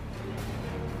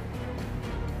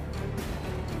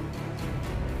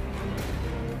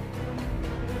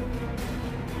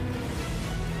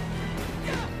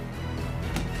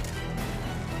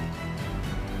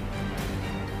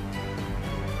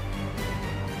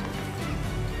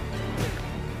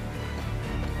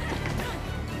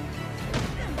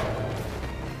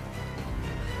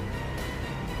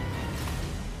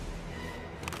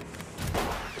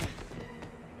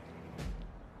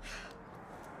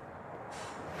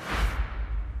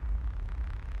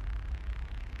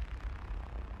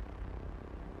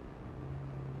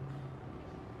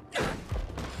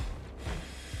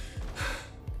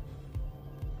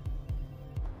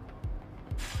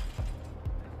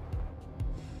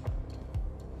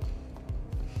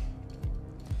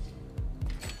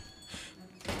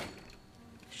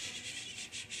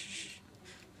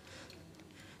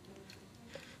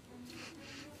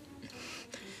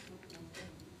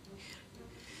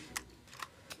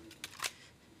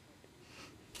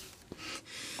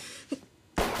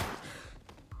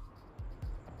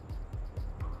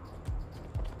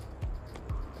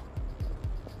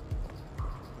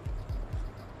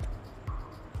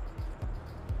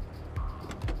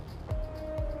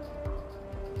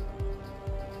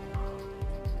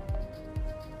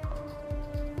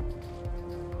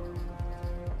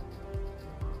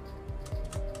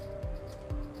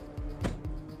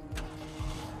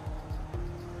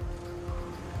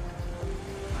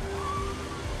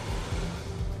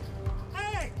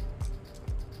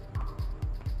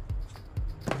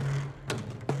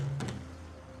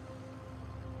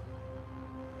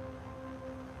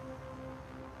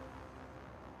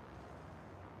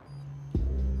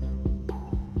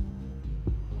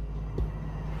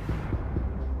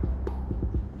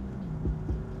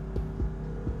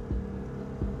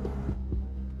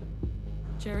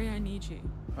 Jerry, I need you.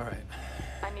 All right.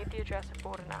 I need the address of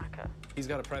Gordon Acker. He's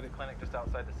got a private clinic just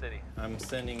outside the city. I'm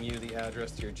sending you the address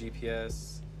to your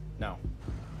GPS now.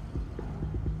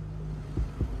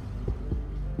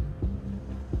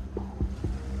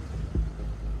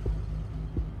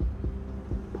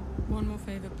 One more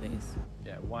favor, please.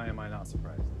 Yeah, why am I not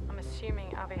surprised? I'm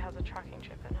assuming Abby has a tracking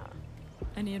chip in her.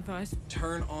 Any advice?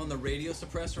 Turn on the radio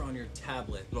suppressor on your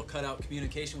tablet. It'll cut out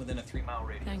communication within a 3-mile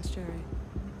radius. Thanks, Jerry.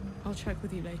 I'll check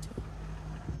with you later.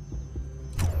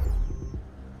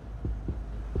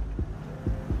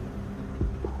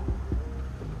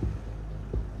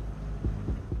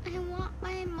 I want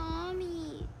my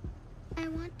mommy. I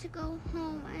want to go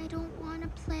home. I don't want to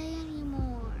play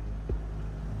anymore.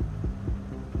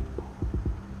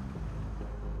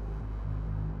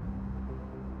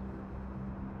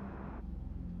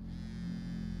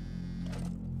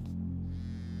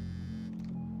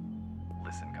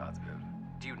 Listen, Kotzviv,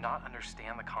 do you not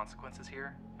understand the consequences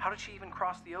here? How did she even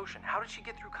cross the ocean? How did she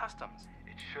get through customs?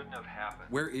 It shouldn't have happened.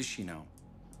 Where is she now?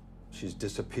 She's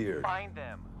disappeared. Find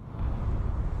them.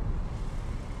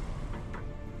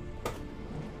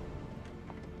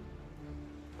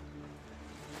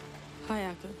 Hi,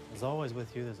 Acker. As always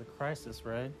with you, there's a crisis,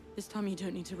 right? This time you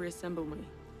don't need to reassemble me.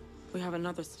 We have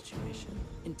another situation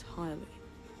entirely.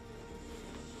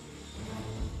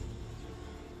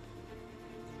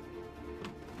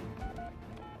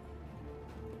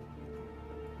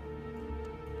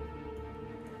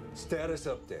 Status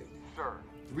update. Sir,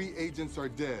 3 agents are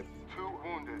dead, 2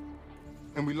 wounded,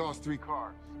 and we lost 3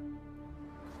 cars.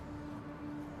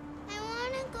 I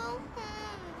want to go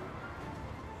home.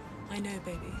 I know,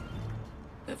 baby.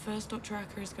 But first, Dr.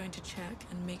 Acker is going to check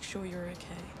and make sure you're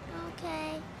okay.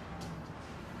 Okay.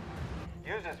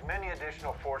 Use as many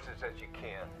additional forces as you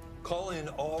can. Call in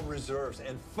all reserves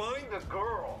and find the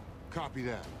girl. Copy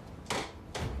that.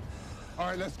 All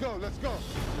right, let's go, let's go.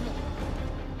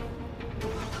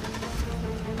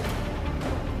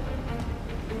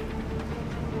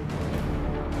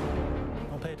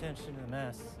 Don't pay attention to the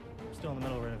mess. We're still in the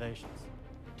middle of renovations.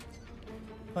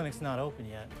 Clinic's not open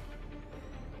yet.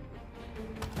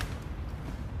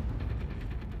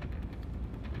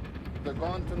 They're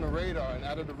gone from the radar and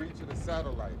out of the reach of the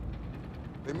satellite.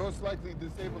 They most likely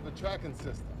disabled the tracking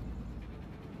system.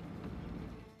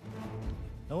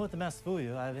 Don't let the mess fool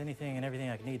you. I have anything and everything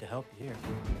I can need to help you here.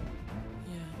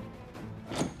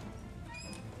 Yeah.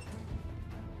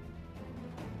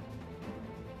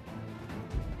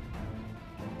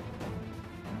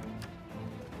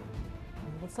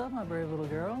 What's up, my brave little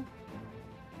girl?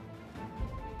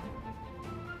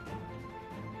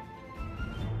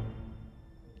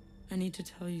 I need to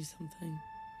tell you something.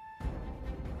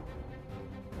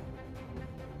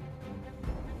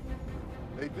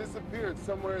 They disappeared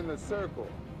somewhere in the circle.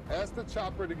 Ask the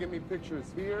chopper to give me pictures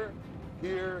here,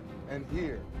 here, and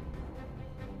here.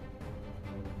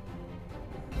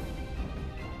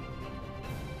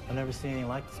 I've never seen anything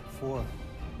like this before.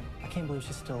 I can't believe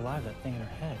she's still alive, that thing in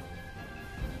her head.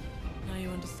 Now you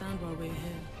understand why we're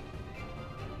here.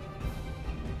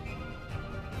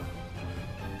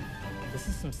 This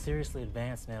is some seriously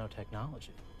advanced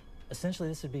nanotechnology. Essentially,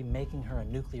 this would be making her a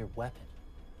nuclear weapon.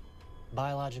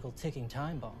 Biological ticking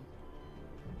time bomb.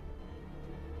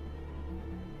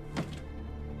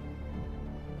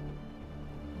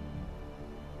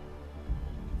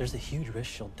 There's a huge risk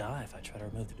she'll die if I try to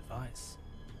remove the device.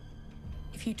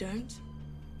 If you don't,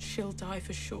 she'll die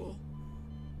for sure.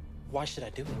 Why should I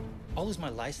do it? I'll lose my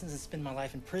license and spend my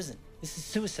life in prison. This is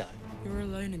suicide. You're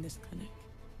alone in this clinic.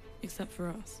 Except for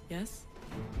us, yes?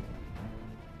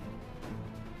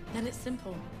 Then it's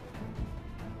simple.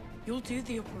 You'll do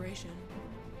the operation.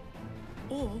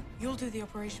 Or you'll do the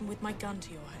operation with my gun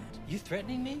to your head. You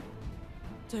threatening me?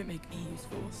 Don't make me use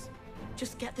force.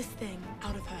 Just get this thing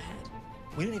out of her head.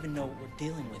 We don't even know what we're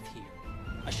dealing with here.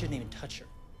 I shouldn't even touch her.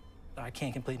 But I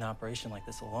can't complete an operation like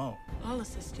this alone. I'll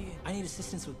assist you. I need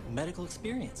assistance with medical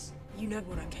experience. You know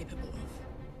what I'm capable of.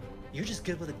 You're just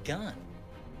good with a gun.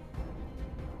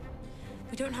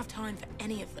 We don't have time for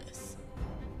any of this.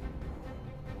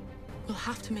 We'll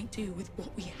have to make do with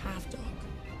what we have, Doc.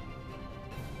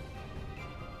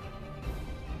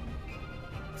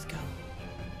 Let's go.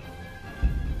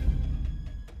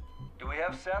 Do we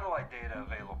have satellite data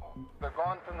available? They're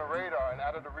gone from the radar and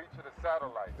out of the reach of the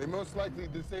satellite. They most likely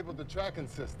disabled the tracking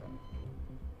system.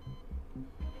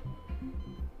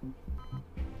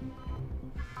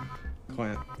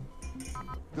 Client.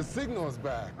 The signal is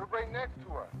back. We're right next to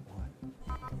her.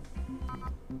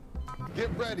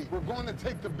 Get ready. We're going to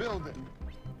take the building.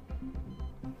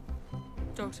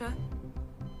 Doctor,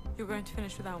 you're going to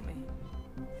finish without me.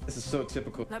 This is so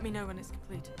typical. Let me know when it's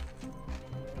completed.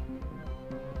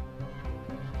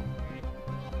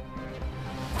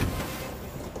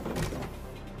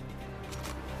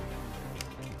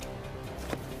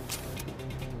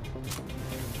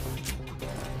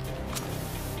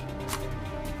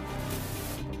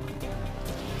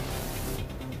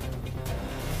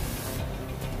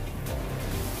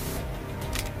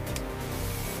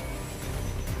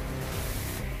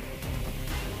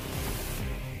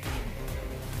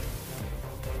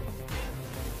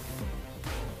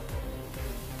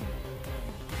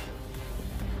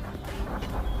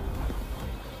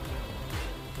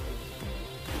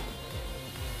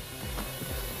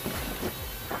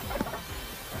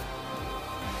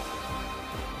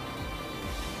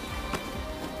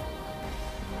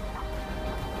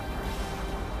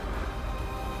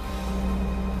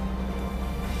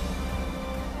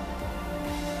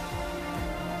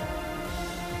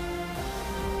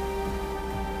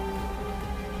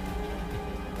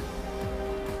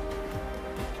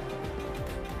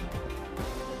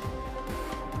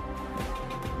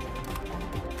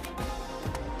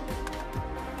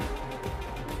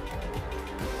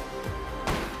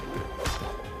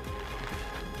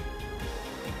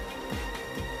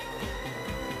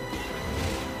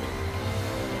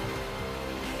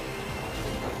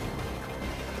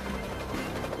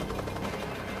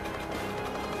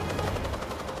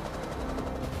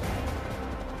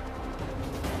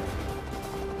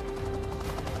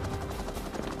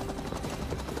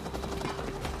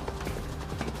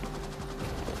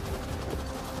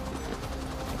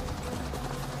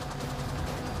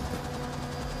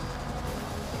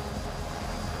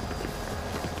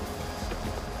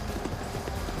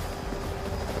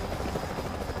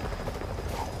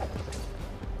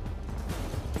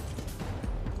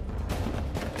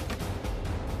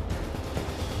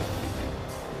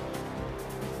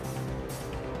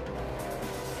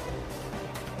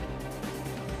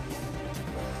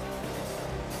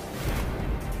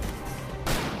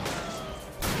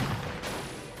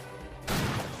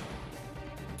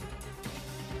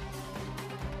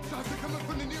 Shots are coming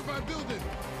from the nearby building!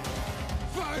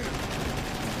 Fire!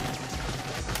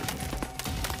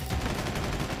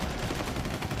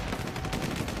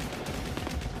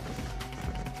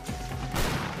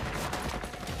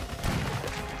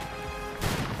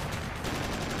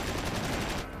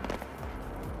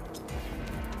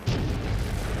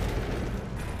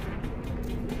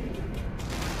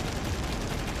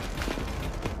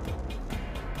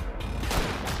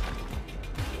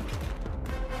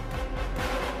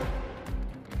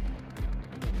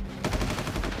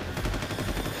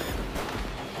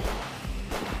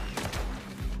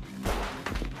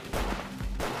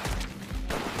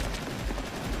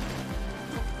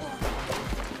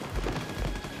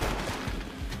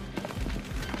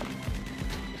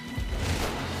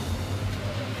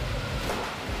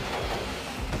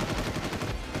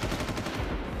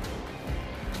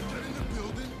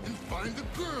 Find the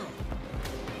girl!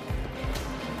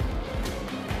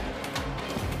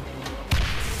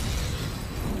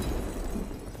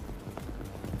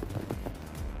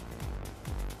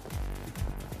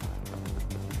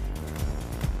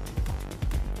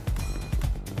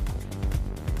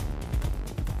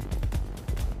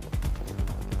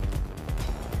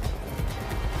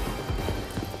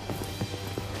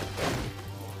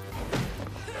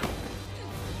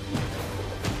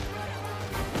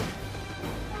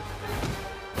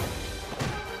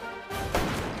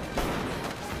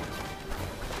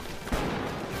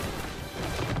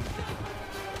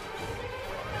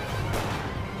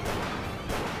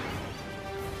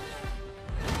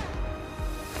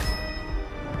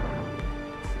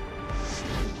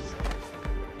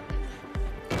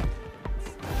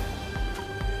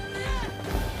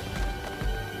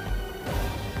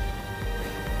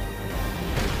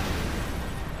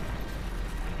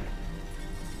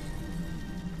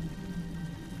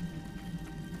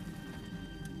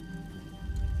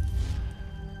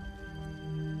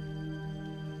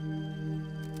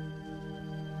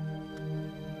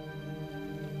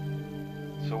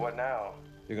 So what now?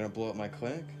 You're gonna blow up my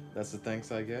clinic? That's the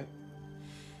thanks I get?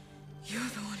 You're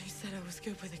the one who said I was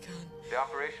good with a gun. The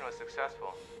operation was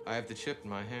successful. I have the chip in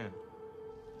my hand.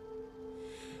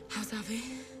 How's Abby?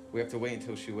 We have to wait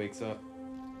until she wakes up.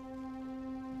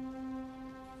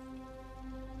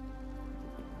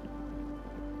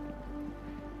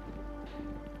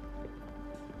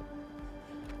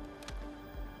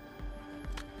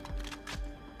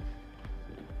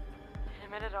 In a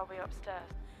minute, I'll be upstairs.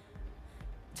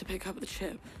 To pick up the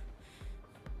chip.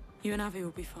 You and Abby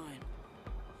will be fine.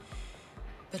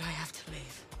 But I have to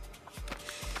leave.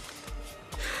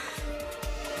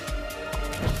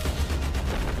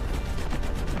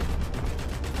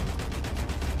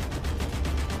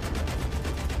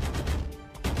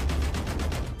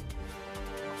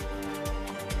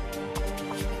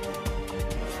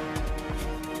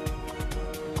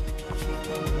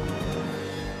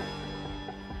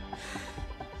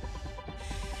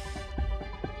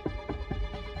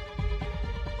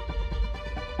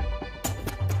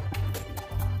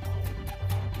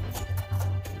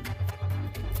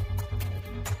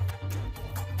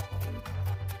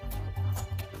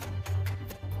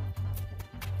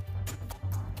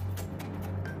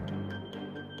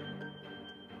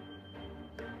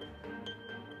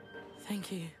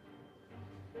 Thank you.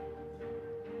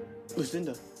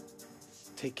 Lucinda,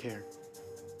 take care.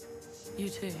 You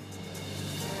too.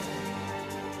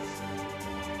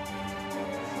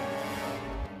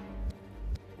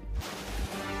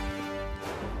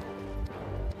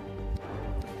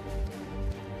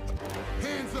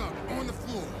 Hands up, on the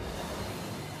floor.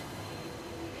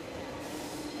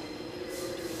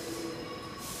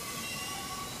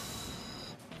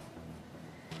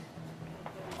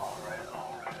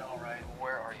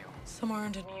 Where are you? Somewhere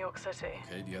under New York City.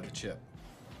 Okay, do you have the chip?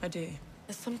 I do.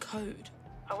 There's some code.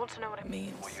 I want to know what it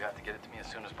means. Well, you have to get it to me as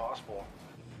soon as possible.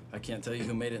 I can't tell you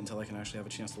who made it until I can actually have a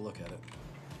chance to look at it.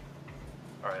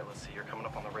 All right, let's see. You're coming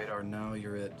up on the radar. Now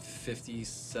you're at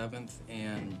 57th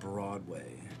and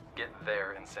Broadway. Get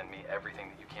there and send me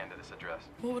everything that you can to this address.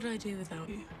 What would I do without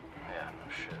you? Yeah,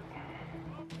 no shit.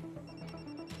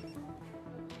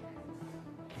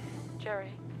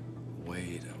 Jerry.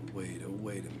 Wait a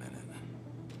minute.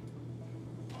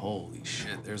 Holy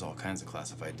shit, there's all kinds of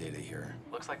classified data here.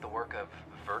 Looks like the work of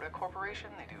Verta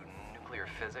Corporation. They do nuclear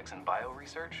physics and bio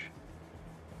research.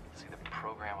 See, the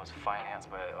program was financed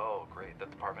by, oh, great, the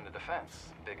Department of Defense.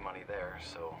 Big money there,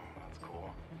 so that's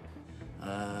cool.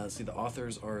 See, the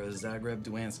authors are Zagreb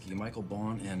Duansky, Michael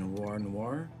Bond, and Roar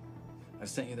Noir. I've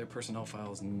sent you their personnel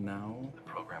files now. The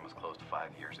program was closed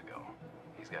 5 years ago.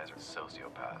 These guys are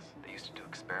sociopaths. They used to do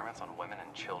experiments on women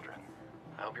and children.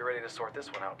 I hope you're ready to sort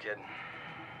this one out, kid.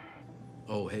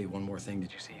 Oh, hey, one more thing.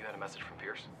 Did you see you had a message from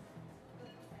Pierce?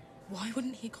 Why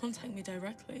wouldn't he contact me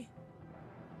directly?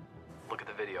 Look at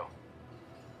the video.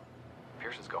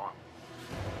 Pierce is gone.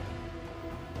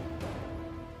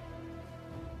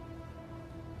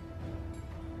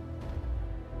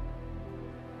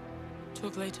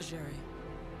 Talk later, Jerry.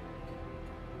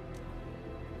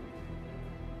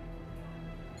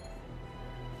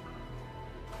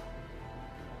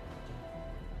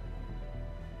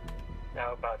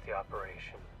 Now about the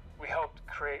operation. We helped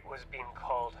create what's being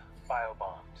called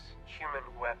biobombs, human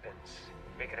weapons,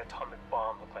 make an atomic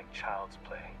bomb look like child's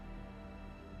play.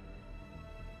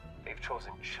 They've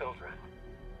chosen children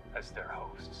as their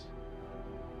hosts.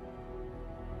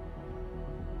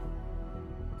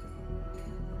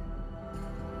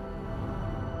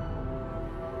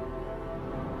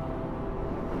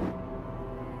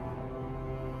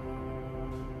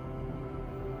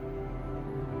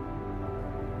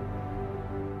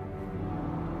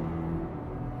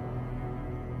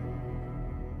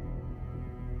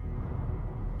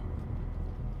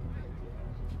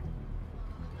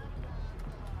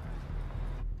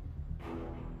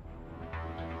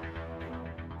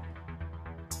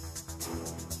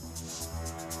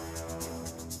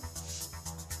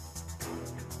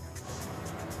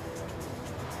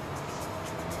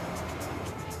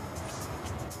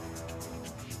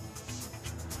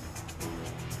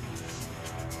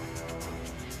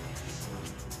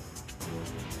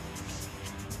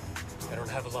 I don't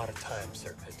have a lot of time,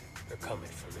 Serpent. They're coming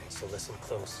for me, so listen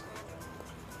closely.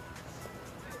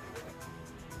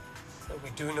 But we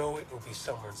do know it will be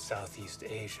somewhere in Southeast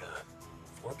Asia.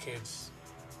 4 kids,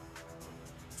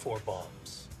 4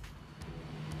 bombs,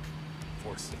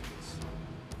 4 cities.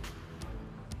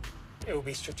 It will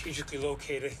be strategically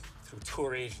located through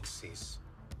tour agencies.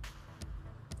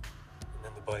 And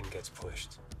then the button gets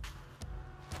pushed.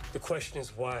 The question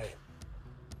is why?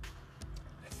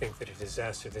 I think that a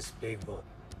disaster this big will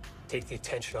take the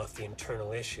attention off the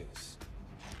internal issues.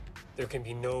 There can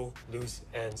be no loose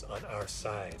ends on our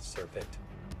side, Serpent.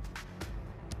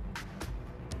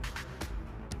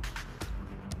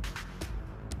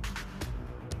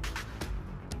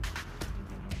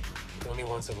 The only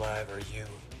ones alive are you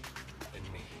and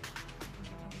me.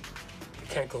 I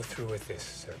can't go through with this,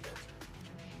 Serpent.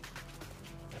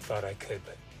 I thought I could,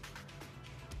 but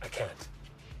I can't.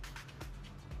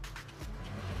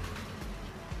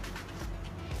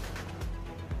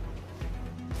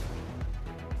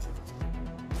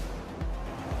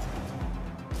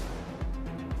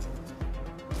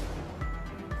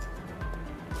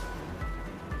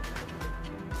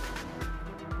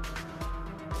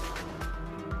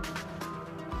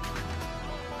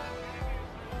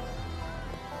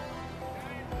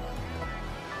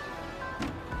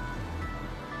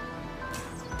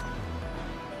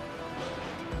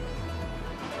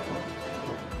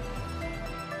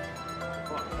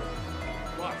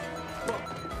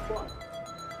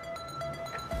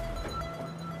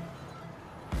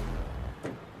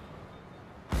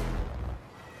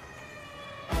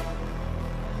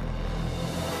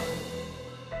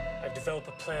 Develop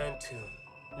a plan to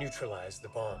neutralize the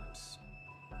bombs.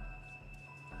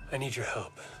 I need your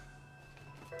help.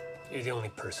 You're the only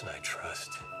person I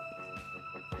trust.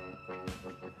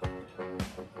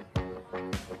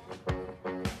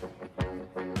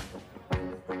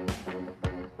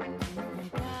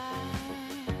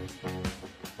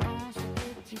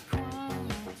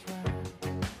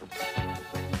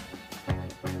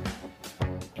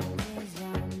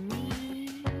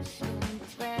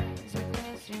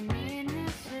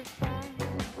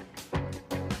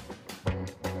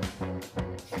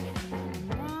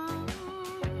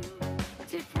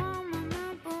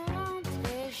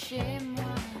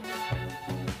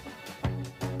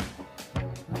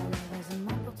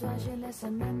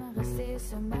 Même rester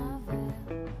sur ma verre.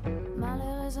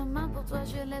 Malheureusement pour toi,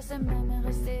 je laisse même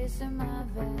rester sur ma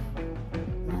verre.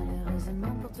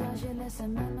 Malheureusement pour toi, je laisse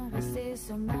même rester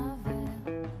sur ma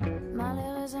verre.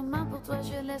 Malheureusement pour toi,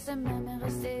 je laisse même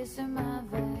rester sur ma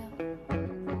verre.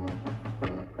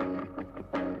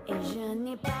 Et je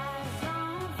n'ai pas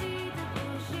envie de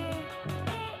bouger.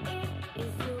 Et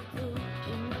surtout,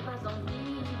 je n'ai pas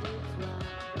envie de toi.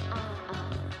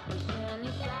 Et je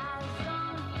n'ai pas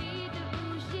envie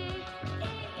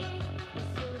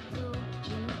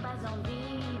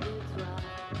de toi.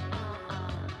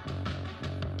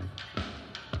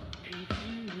 Puis tu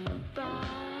me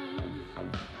parles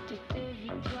de tes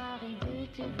victoires et de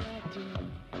tes bateaux.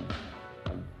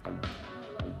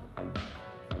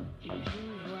 Et je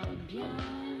vois bien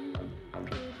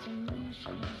que tes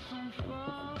muscles sont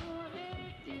forts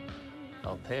et durs.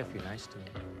 I'll pay if you're nice to me.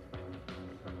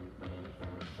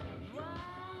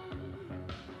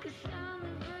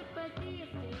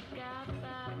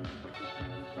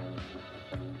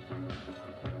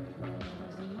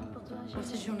 What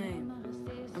is your name?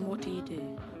 And what do you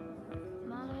do?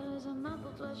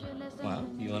 Well,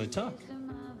 you want to talk?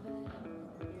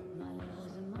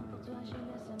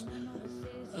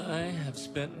 I have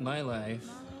spent my life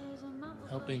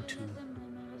helping to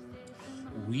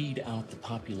weed out the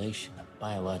population of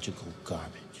biological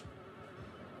garbage.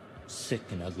 Sick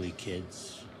and ugly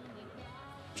kids,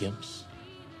 gimps,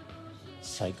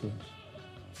 psychos,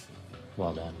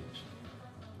 wild animals.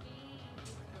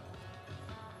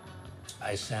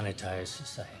 I sanitize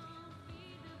society.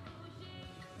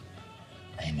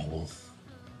 I am a wolf.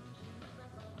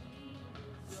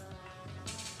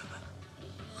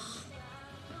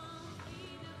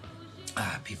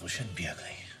 People shouldn't be ugly.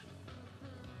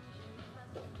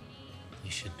 They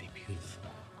should be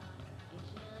beautiful.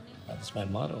 That's my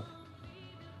motto.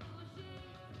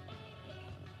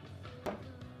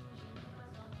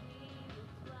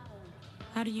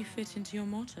 How do you fit into your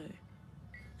motto?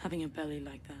 Having a belly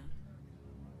like that.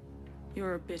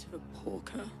 You're a bit of a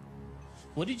porker.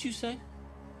 What did you say?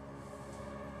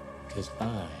 Because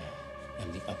I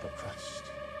am the upper crust.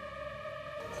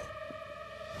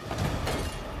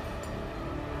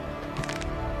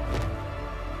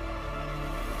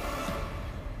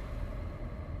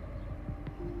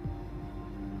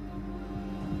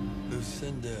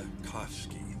 Lucinda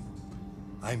Kofsky.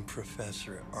 I'm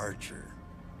Professor Archer.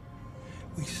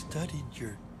 We studied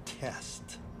your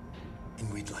test,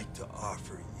 and we'd like to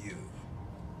offer you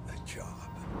a job.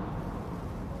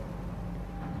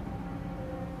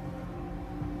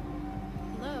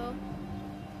 Hello?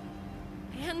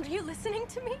 And are you listening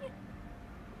to me?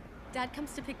 Dad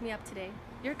comes to pick me up today.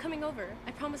 You're coming over.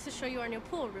 I promised to show you our new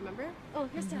pool, remember? Oh,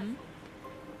 here's Dad.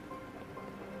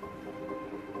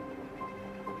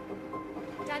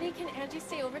 Daddy, can Angie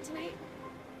stay over tonight?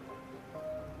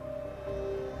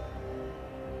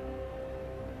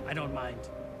 I don't mind.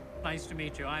 Nice to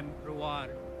meet you. I'm Ruar.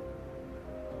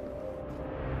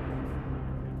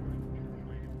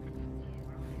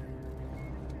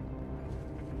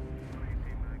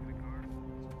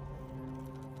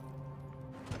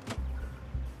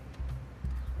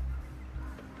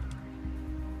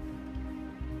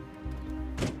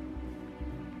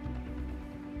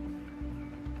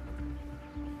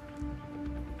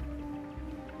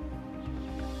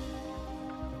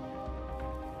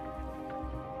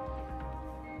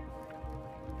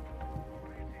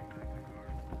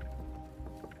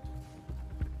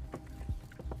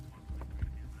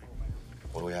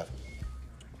 What do we have?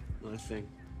 Not a thing.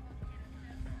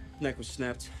 Neck was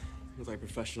snapped. Looked like a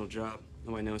professional job.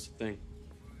 Nobody knows a thing.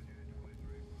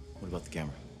 What about the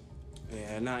camera?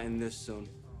 Yeah, not in this zone.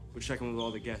 We're checking with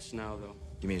all the guests now, though.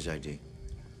 Give me his ID.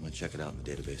 I'm gonna check it out in the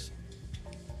database.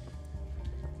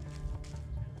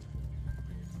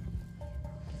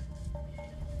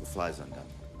 The fly's undone.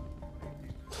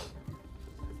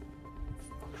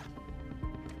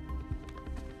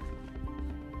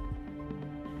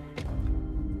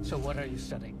 So what are you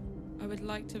studying? I would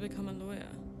like to become a lawyer.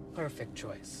 Perfect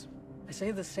choice. I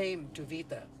say the same to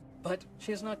Vita, but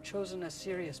she has not chosen a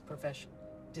serious profession.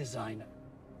 Designer.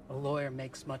 A lawyer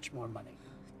makes much more money.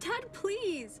 Dad,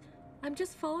 please! I'm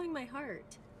just following my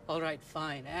heart. All right,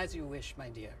 fine. As you wish, my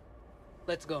dear.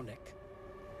 Let's go, Nick.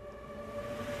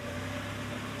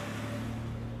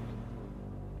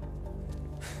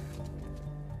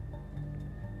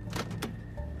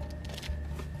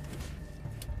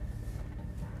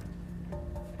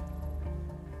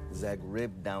 Zagreb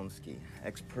Downsky,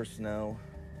 ex-personnel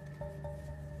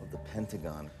of the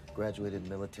Pentagon, graduated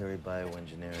military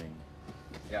bioengineering.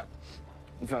 Yeah.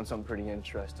 We found something pretty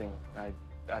interesting. I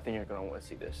think you're gonna want to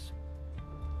see this.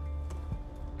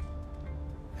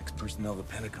 Ex-personnel of the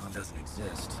Pentagon doesn't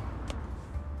exist.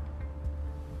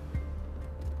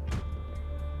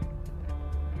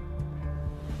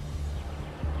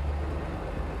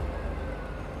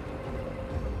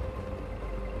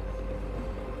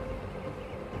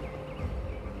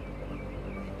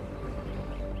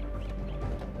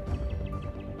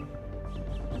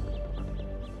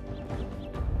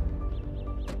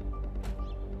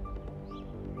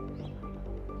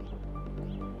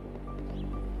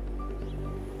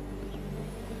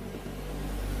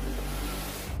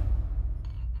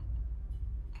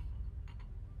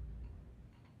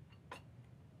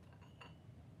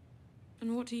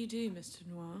 And what do you do, Mr.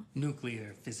 Noir?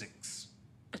 Nuclear physics.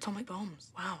 Atomic bombs.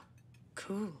 Wow.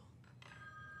 Cool.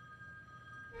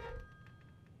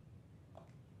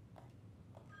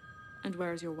 And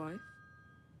where is your wife?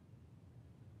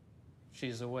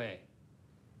 She's away.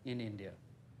 In India.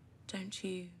 Don't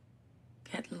you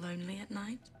get lonely at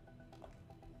night?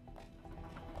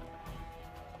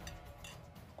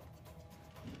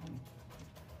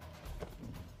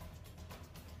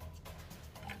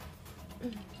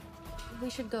 We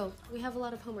should go. We have a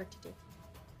lot of homework to do.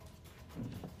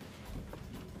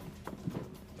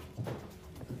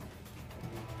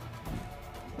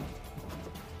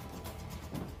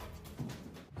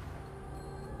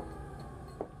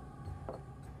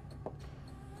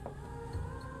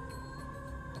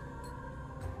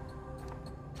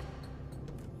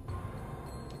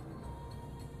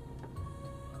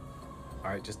 All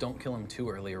right, just don't kill him too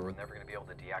early or we're never gonna be able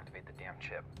to deactivate the damn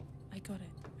chip. I got it.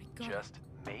 Just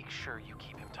make sure you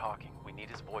keep him talking. We need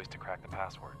his voice to crack the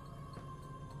password.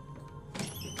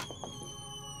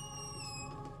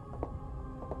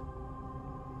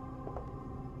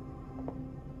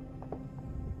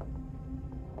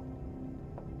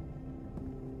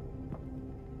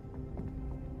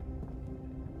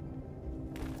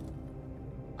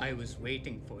 I was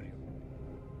waiting for you.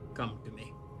 Come to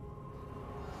me.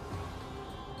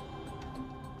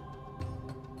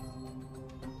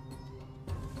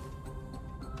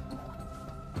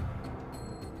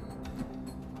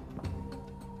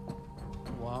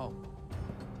 Wow.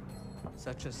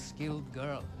 Such a skilled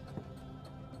girl.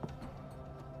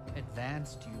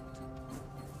 Advanced youth.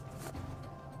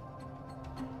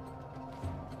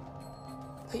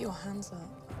 Put your hands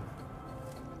up.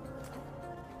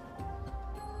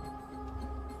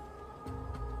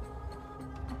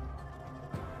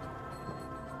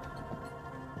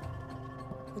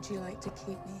 Would you like to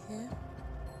keep me here?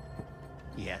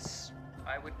 Yes.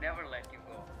 I would never let you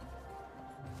go.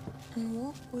 And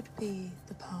what would be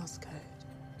the passcode?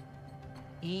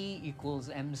 E equals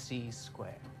MC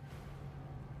squared.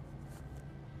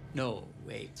 No,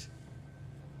 wait.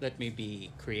 Let me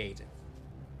be creative.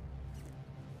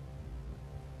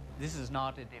 This is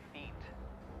not a defeat.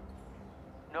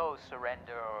 No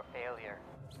surrender or failure.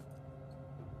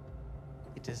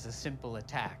 It is a simple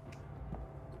attack.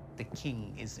 The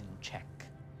king is in check.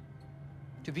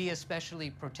 To be especially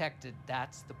protected,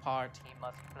 that's the part he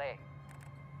must play.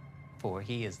 For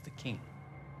he is the king.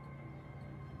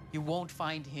 You won't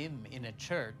find him in a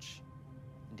church,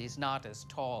 and he's not as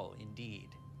tall indeed.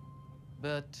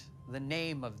 But the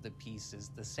name of the piece is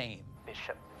the same,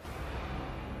 Bishop.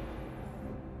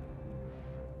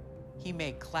 He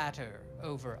may clatter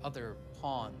over other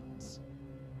pawns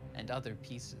and other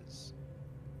pieces,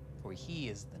 for he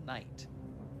is the knight.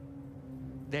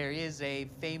 There is a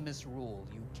famous rule: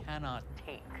 you cannot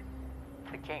take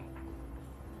the king.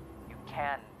 You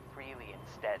can freely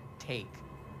instead take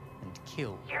and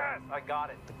kill. Yes, I got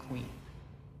it. The queen.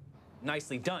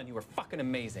 Nicely done. You were fucking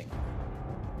amazing.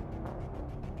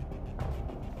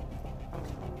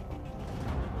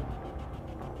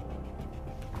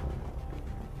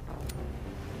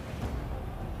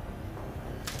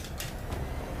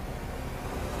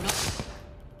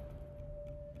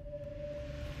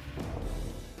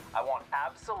 I want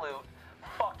absolute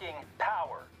fucking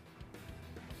power.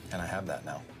 And I have that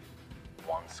now.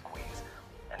 One squeeze,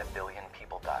 and 1 billion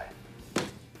people die.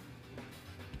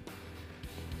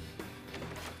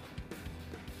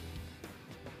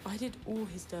 I did all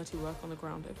his dirty work on the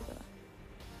ground over there.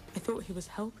 I thought he was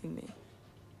helping me.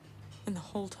 And the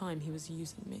whole time he was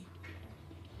using me.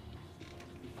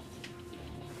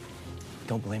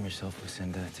 Don't blame yourself,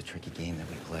 Lucinda. It's a tricky game that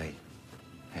we play.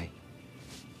 Hey,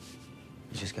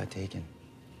 you just got taken.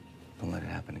 Don't let it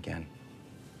happen again.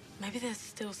 Maybe there's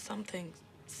still something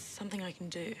I can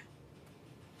do.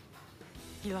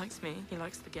 He likes me. He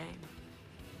likes the game.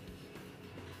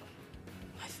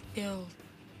 I feel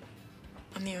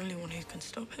I'm the only one who can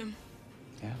stop him.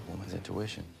 Yeah, woman's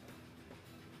intuition.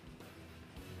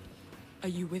 Are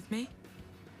you with me?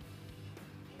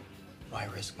 Why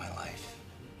risk my life?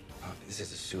 This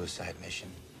is a suicide mission.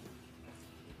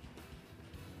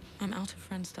 I'm out of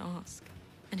friends to ask.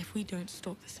 And if we don't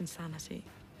stop this insanity,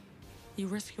 you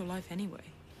risk your life anyway,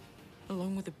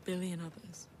 along with 1 billion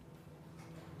others.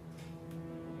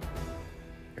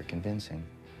 You're convincing.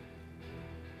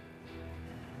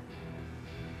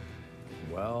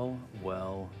 Well,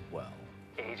 well, well.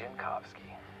 Agent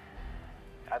Kovsky,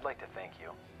 I'd like to thank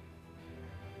you.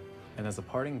 And as a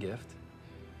parting gift,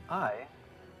 I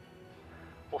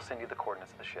will send you the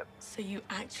coordinates of the ship. So you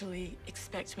actually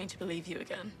expect me to believe you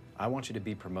again? I want you to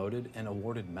be promoted and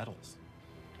awarded medals.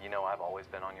 You know I've always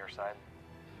been on your side.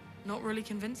 Not really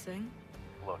convincing.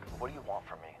 Look, what do you want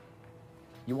from me?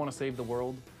 You want to save the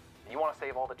world? You want to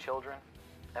save all the children?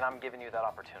 And I'm giving you that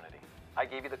opportunity. I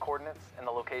gave you the coordinates and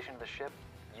the location of the ship.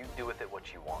 You do with it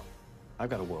what you want. I've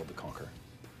got a world to conquer.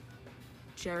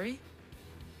 Jerry?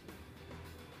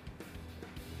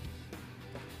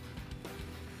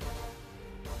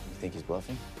 You think he's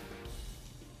bluffing?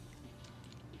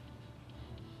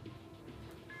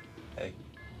 Hey,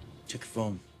 check your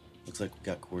phone. Looks like we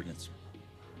got coordinates.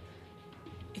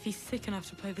 If he's sick enough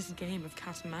to play this game of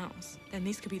cat and mouse, then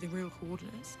these could be the real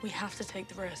coordinates. We have to take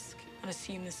the risk and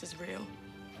assume this is real.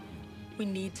 We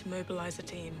need to mobilize a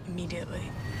team immediately.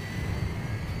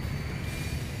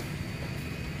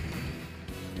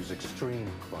 Use extreme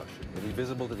caution. It'll be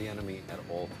visible to the enemy at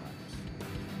all times.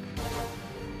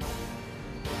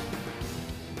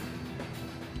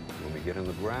 When we get on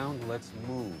the ground, let's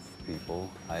move,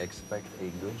 people. I expect a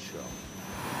good show.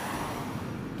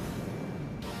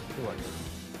 You're welcome.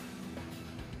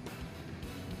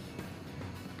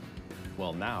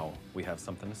 Well, now we have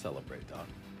something to celebrate, Doc.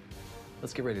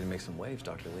 Let's get ready to make some waves,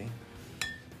 Dr. Lee.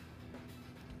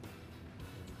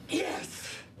 Yes!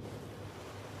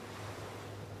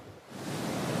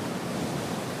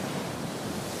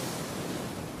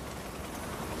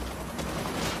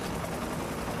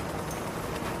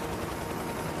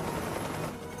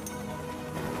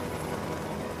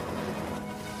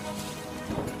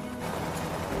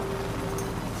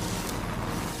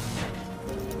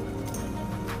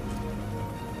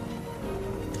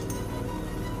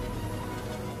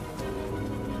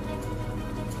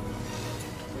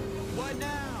 What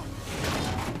now?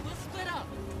 We'll split up.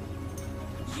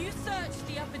 You search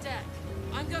the upper deck.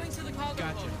 I'm going to the cargo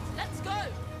Gotcha. hold. Let's go!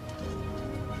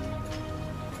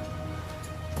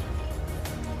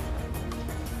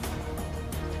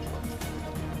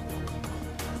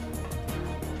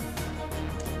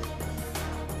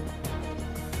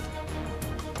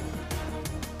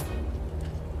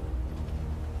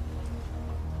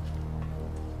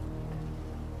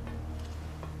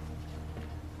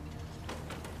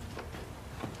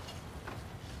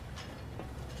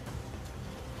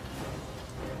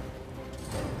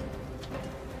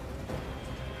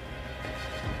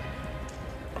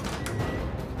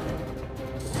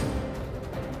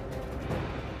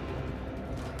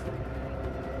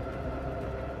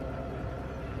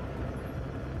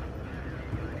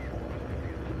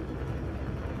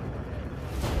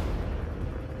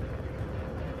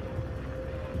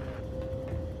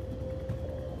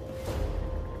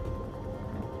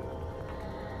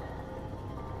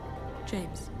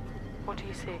 James, what do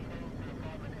you see?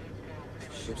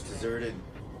 Ship's deserted.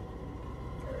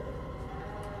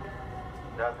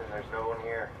 Nothing, there's no one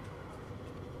here.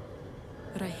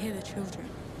 But I hear the children.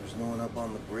 There's no one up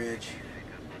on the bridge.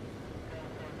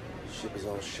 The ship is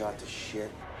all shot to shit.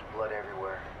 There's blood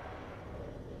everywhere.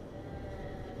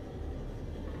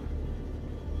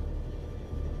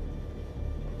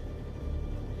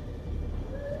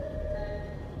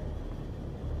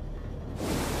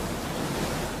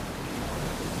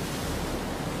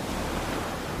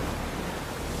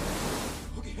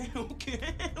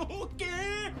 Okay.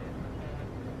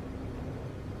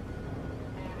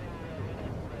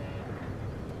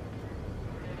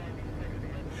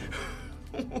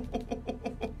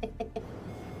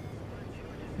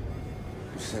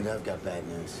 Lucinda, I've got bad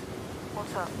news.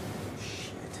 What's up?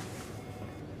 Shit.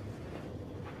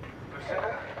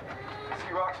 Lucinda, I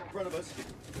see rocks in front of us.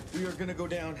 We are gonna go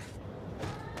down.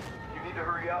 You need to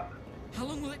hurry up. How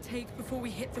long will it take before we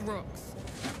hit the rocks?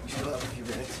 Chill out a few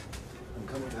minutes. I'm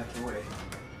coming back your way.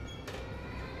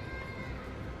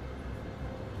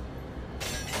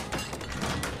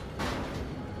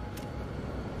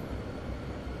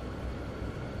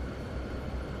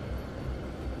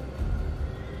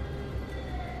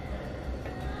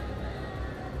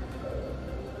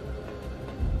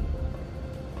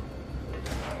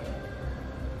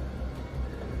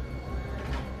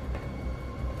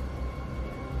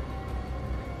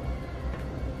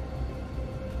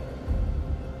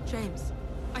 James,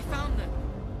 I found them.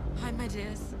 Hi, my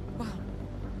dears. Well,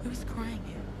 who's crying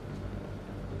here?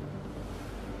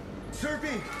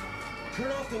 Serpy,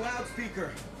 turn off the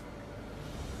loudspeaker.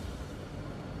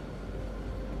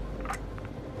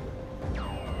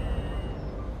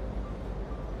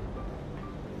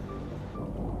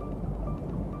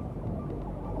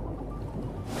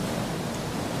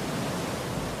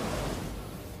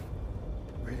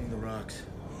 We're hitting the rocks.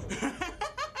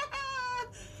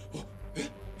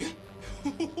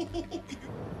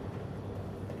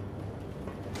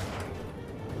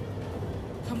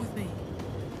 Come with me.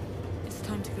 It's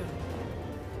time to go.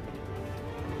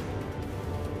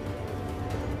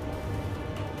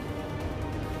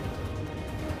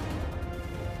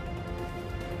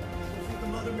 Take the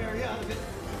Mother Mary out of it.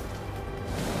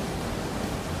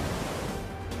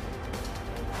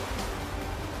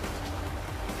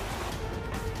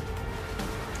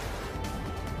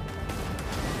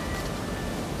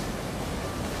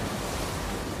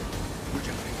 We're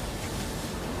jumping.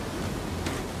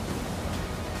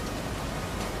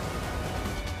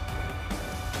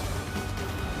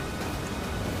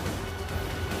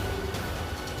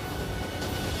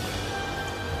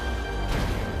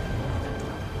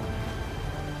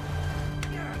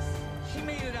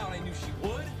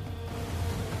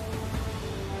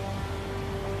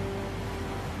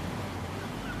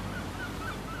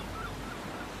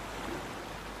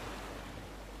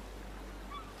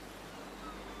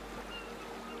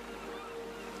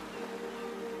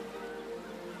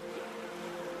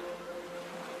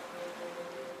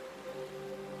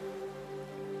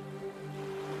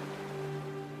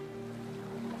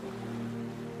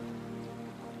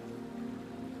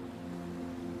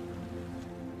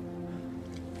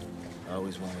 I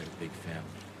always wanted a big family.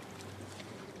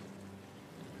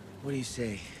 What do you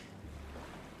say?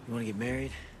 You want to get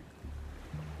married?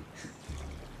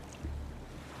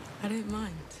 I don't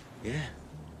mind. Yeah,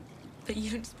 But you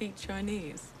don't speak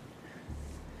Chinese.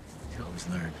 you can always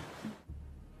learn.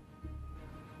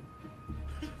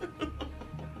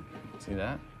 See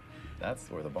that?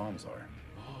 That's where the bombs are.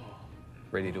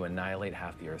 Ready to annihilate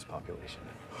half the Earth's population.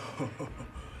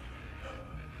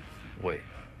 Wait.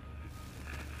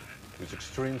 Use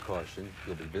extreme caution.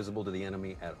 You'll be visible to the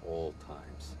enemy at all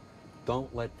times.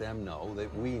 Don't let them know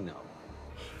that we know.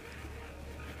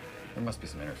 There must be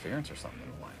some interference or something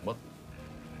in the line. What?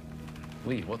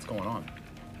 Lee, what's going on?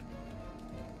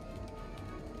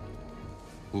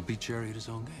 We'll beat Jerry at his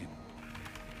own game.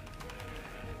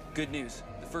 Good news.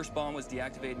 The first bomb was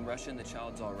deactivated in Russia and the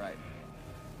child's all right.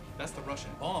 That's the Russian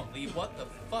bomb, Lee. What the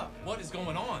fuck? What is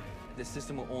going on? The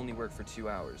system will only work for 2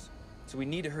 hours. So we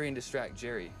need to hurry and distract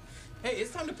Jerry. Hey,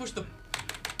 it's time to push the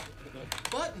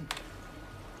button.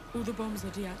 All the bombs are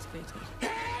deactivated.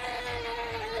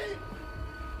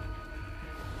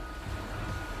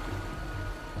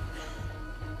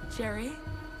 Jerry?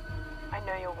 I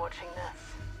know you're watching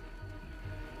this.